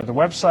right-hand corner of the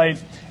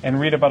website and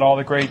read about all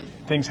the great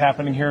things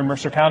happening here in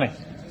Mercer County.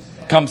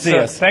 Come see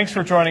us. Thanks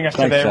for joining us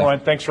today,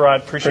 everyone. Thanks,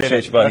 Rod. Appreciate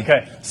it. You, buddy.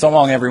 Okay. So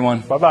long, everyone.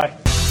 Bye-bye.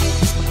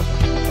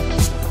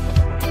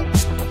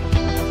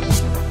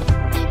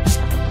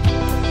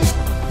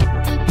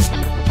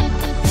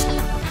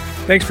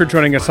 Thanks for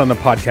joining us on the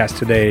podcast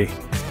today,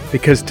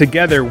 because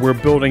together we're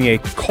building a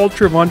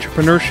culture of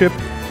entrepreneurship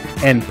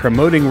and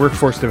promoting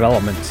workforce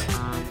development.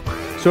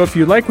 So if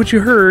you like what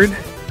you heard,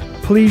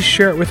 please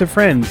share it with a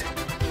friend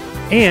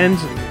and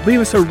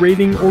leave us a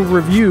rating or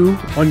review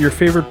on your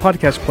favorite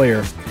podcast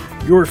player.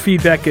 Your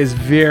feedback is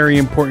very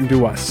important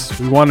to us.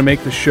 We want to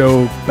make the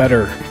show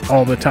better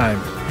all the time.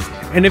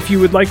 And if you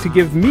would like to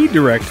give me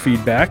direct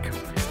feedback,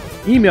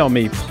 email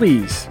me,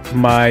 please.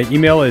 My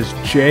email is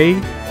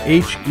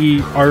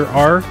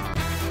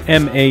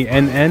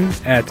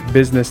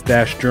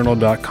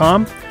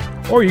jherrmann@business-journal.com,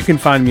 or you can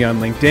find me on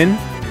LinkedIn.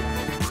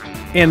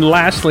 And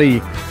lastly,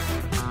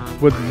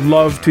 would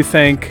love to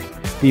thank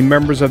the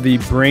members of the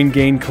Brain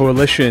Gain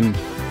Coalition.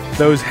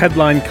 Those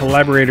headline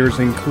collaborators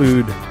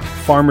include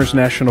Farmers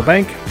National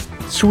Bank,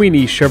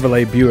 Sweeney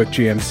Chevrolet Buick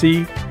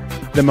GMC,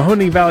 the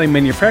Mahoning Valley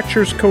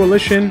Manufacturers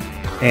Coalition,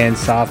 and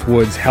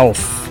Southwoods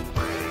Health.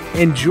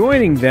 And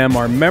joining them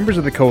are members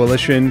of the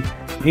coalition,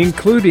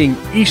 including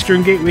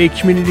Eastern Gateway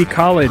Community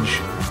College,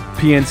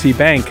 PNC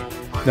Bank,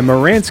 the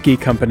Moransky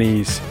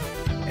Companies,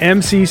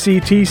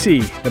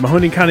 MCCTC, the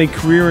Mahoning County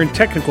Career and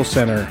Technical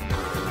Center,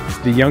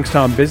 the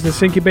Youngstown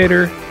Business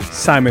Incubator,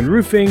 Simon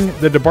Roofing,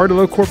 the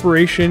DeBartolo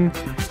Corporation,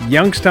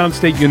 Youngstown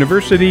State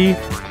University,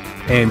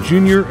 and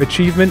Junior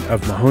Achievement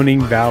of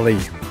Mahoning Valley.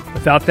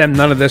 Without them,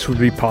 none of this would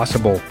be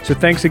possible. So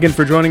thanks again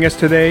for joining us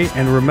today,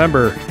 and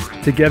remember,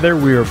 together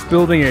we are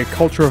building a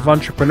culture of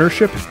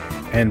entrepreneurship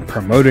and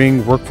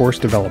promoting workforce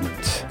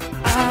development.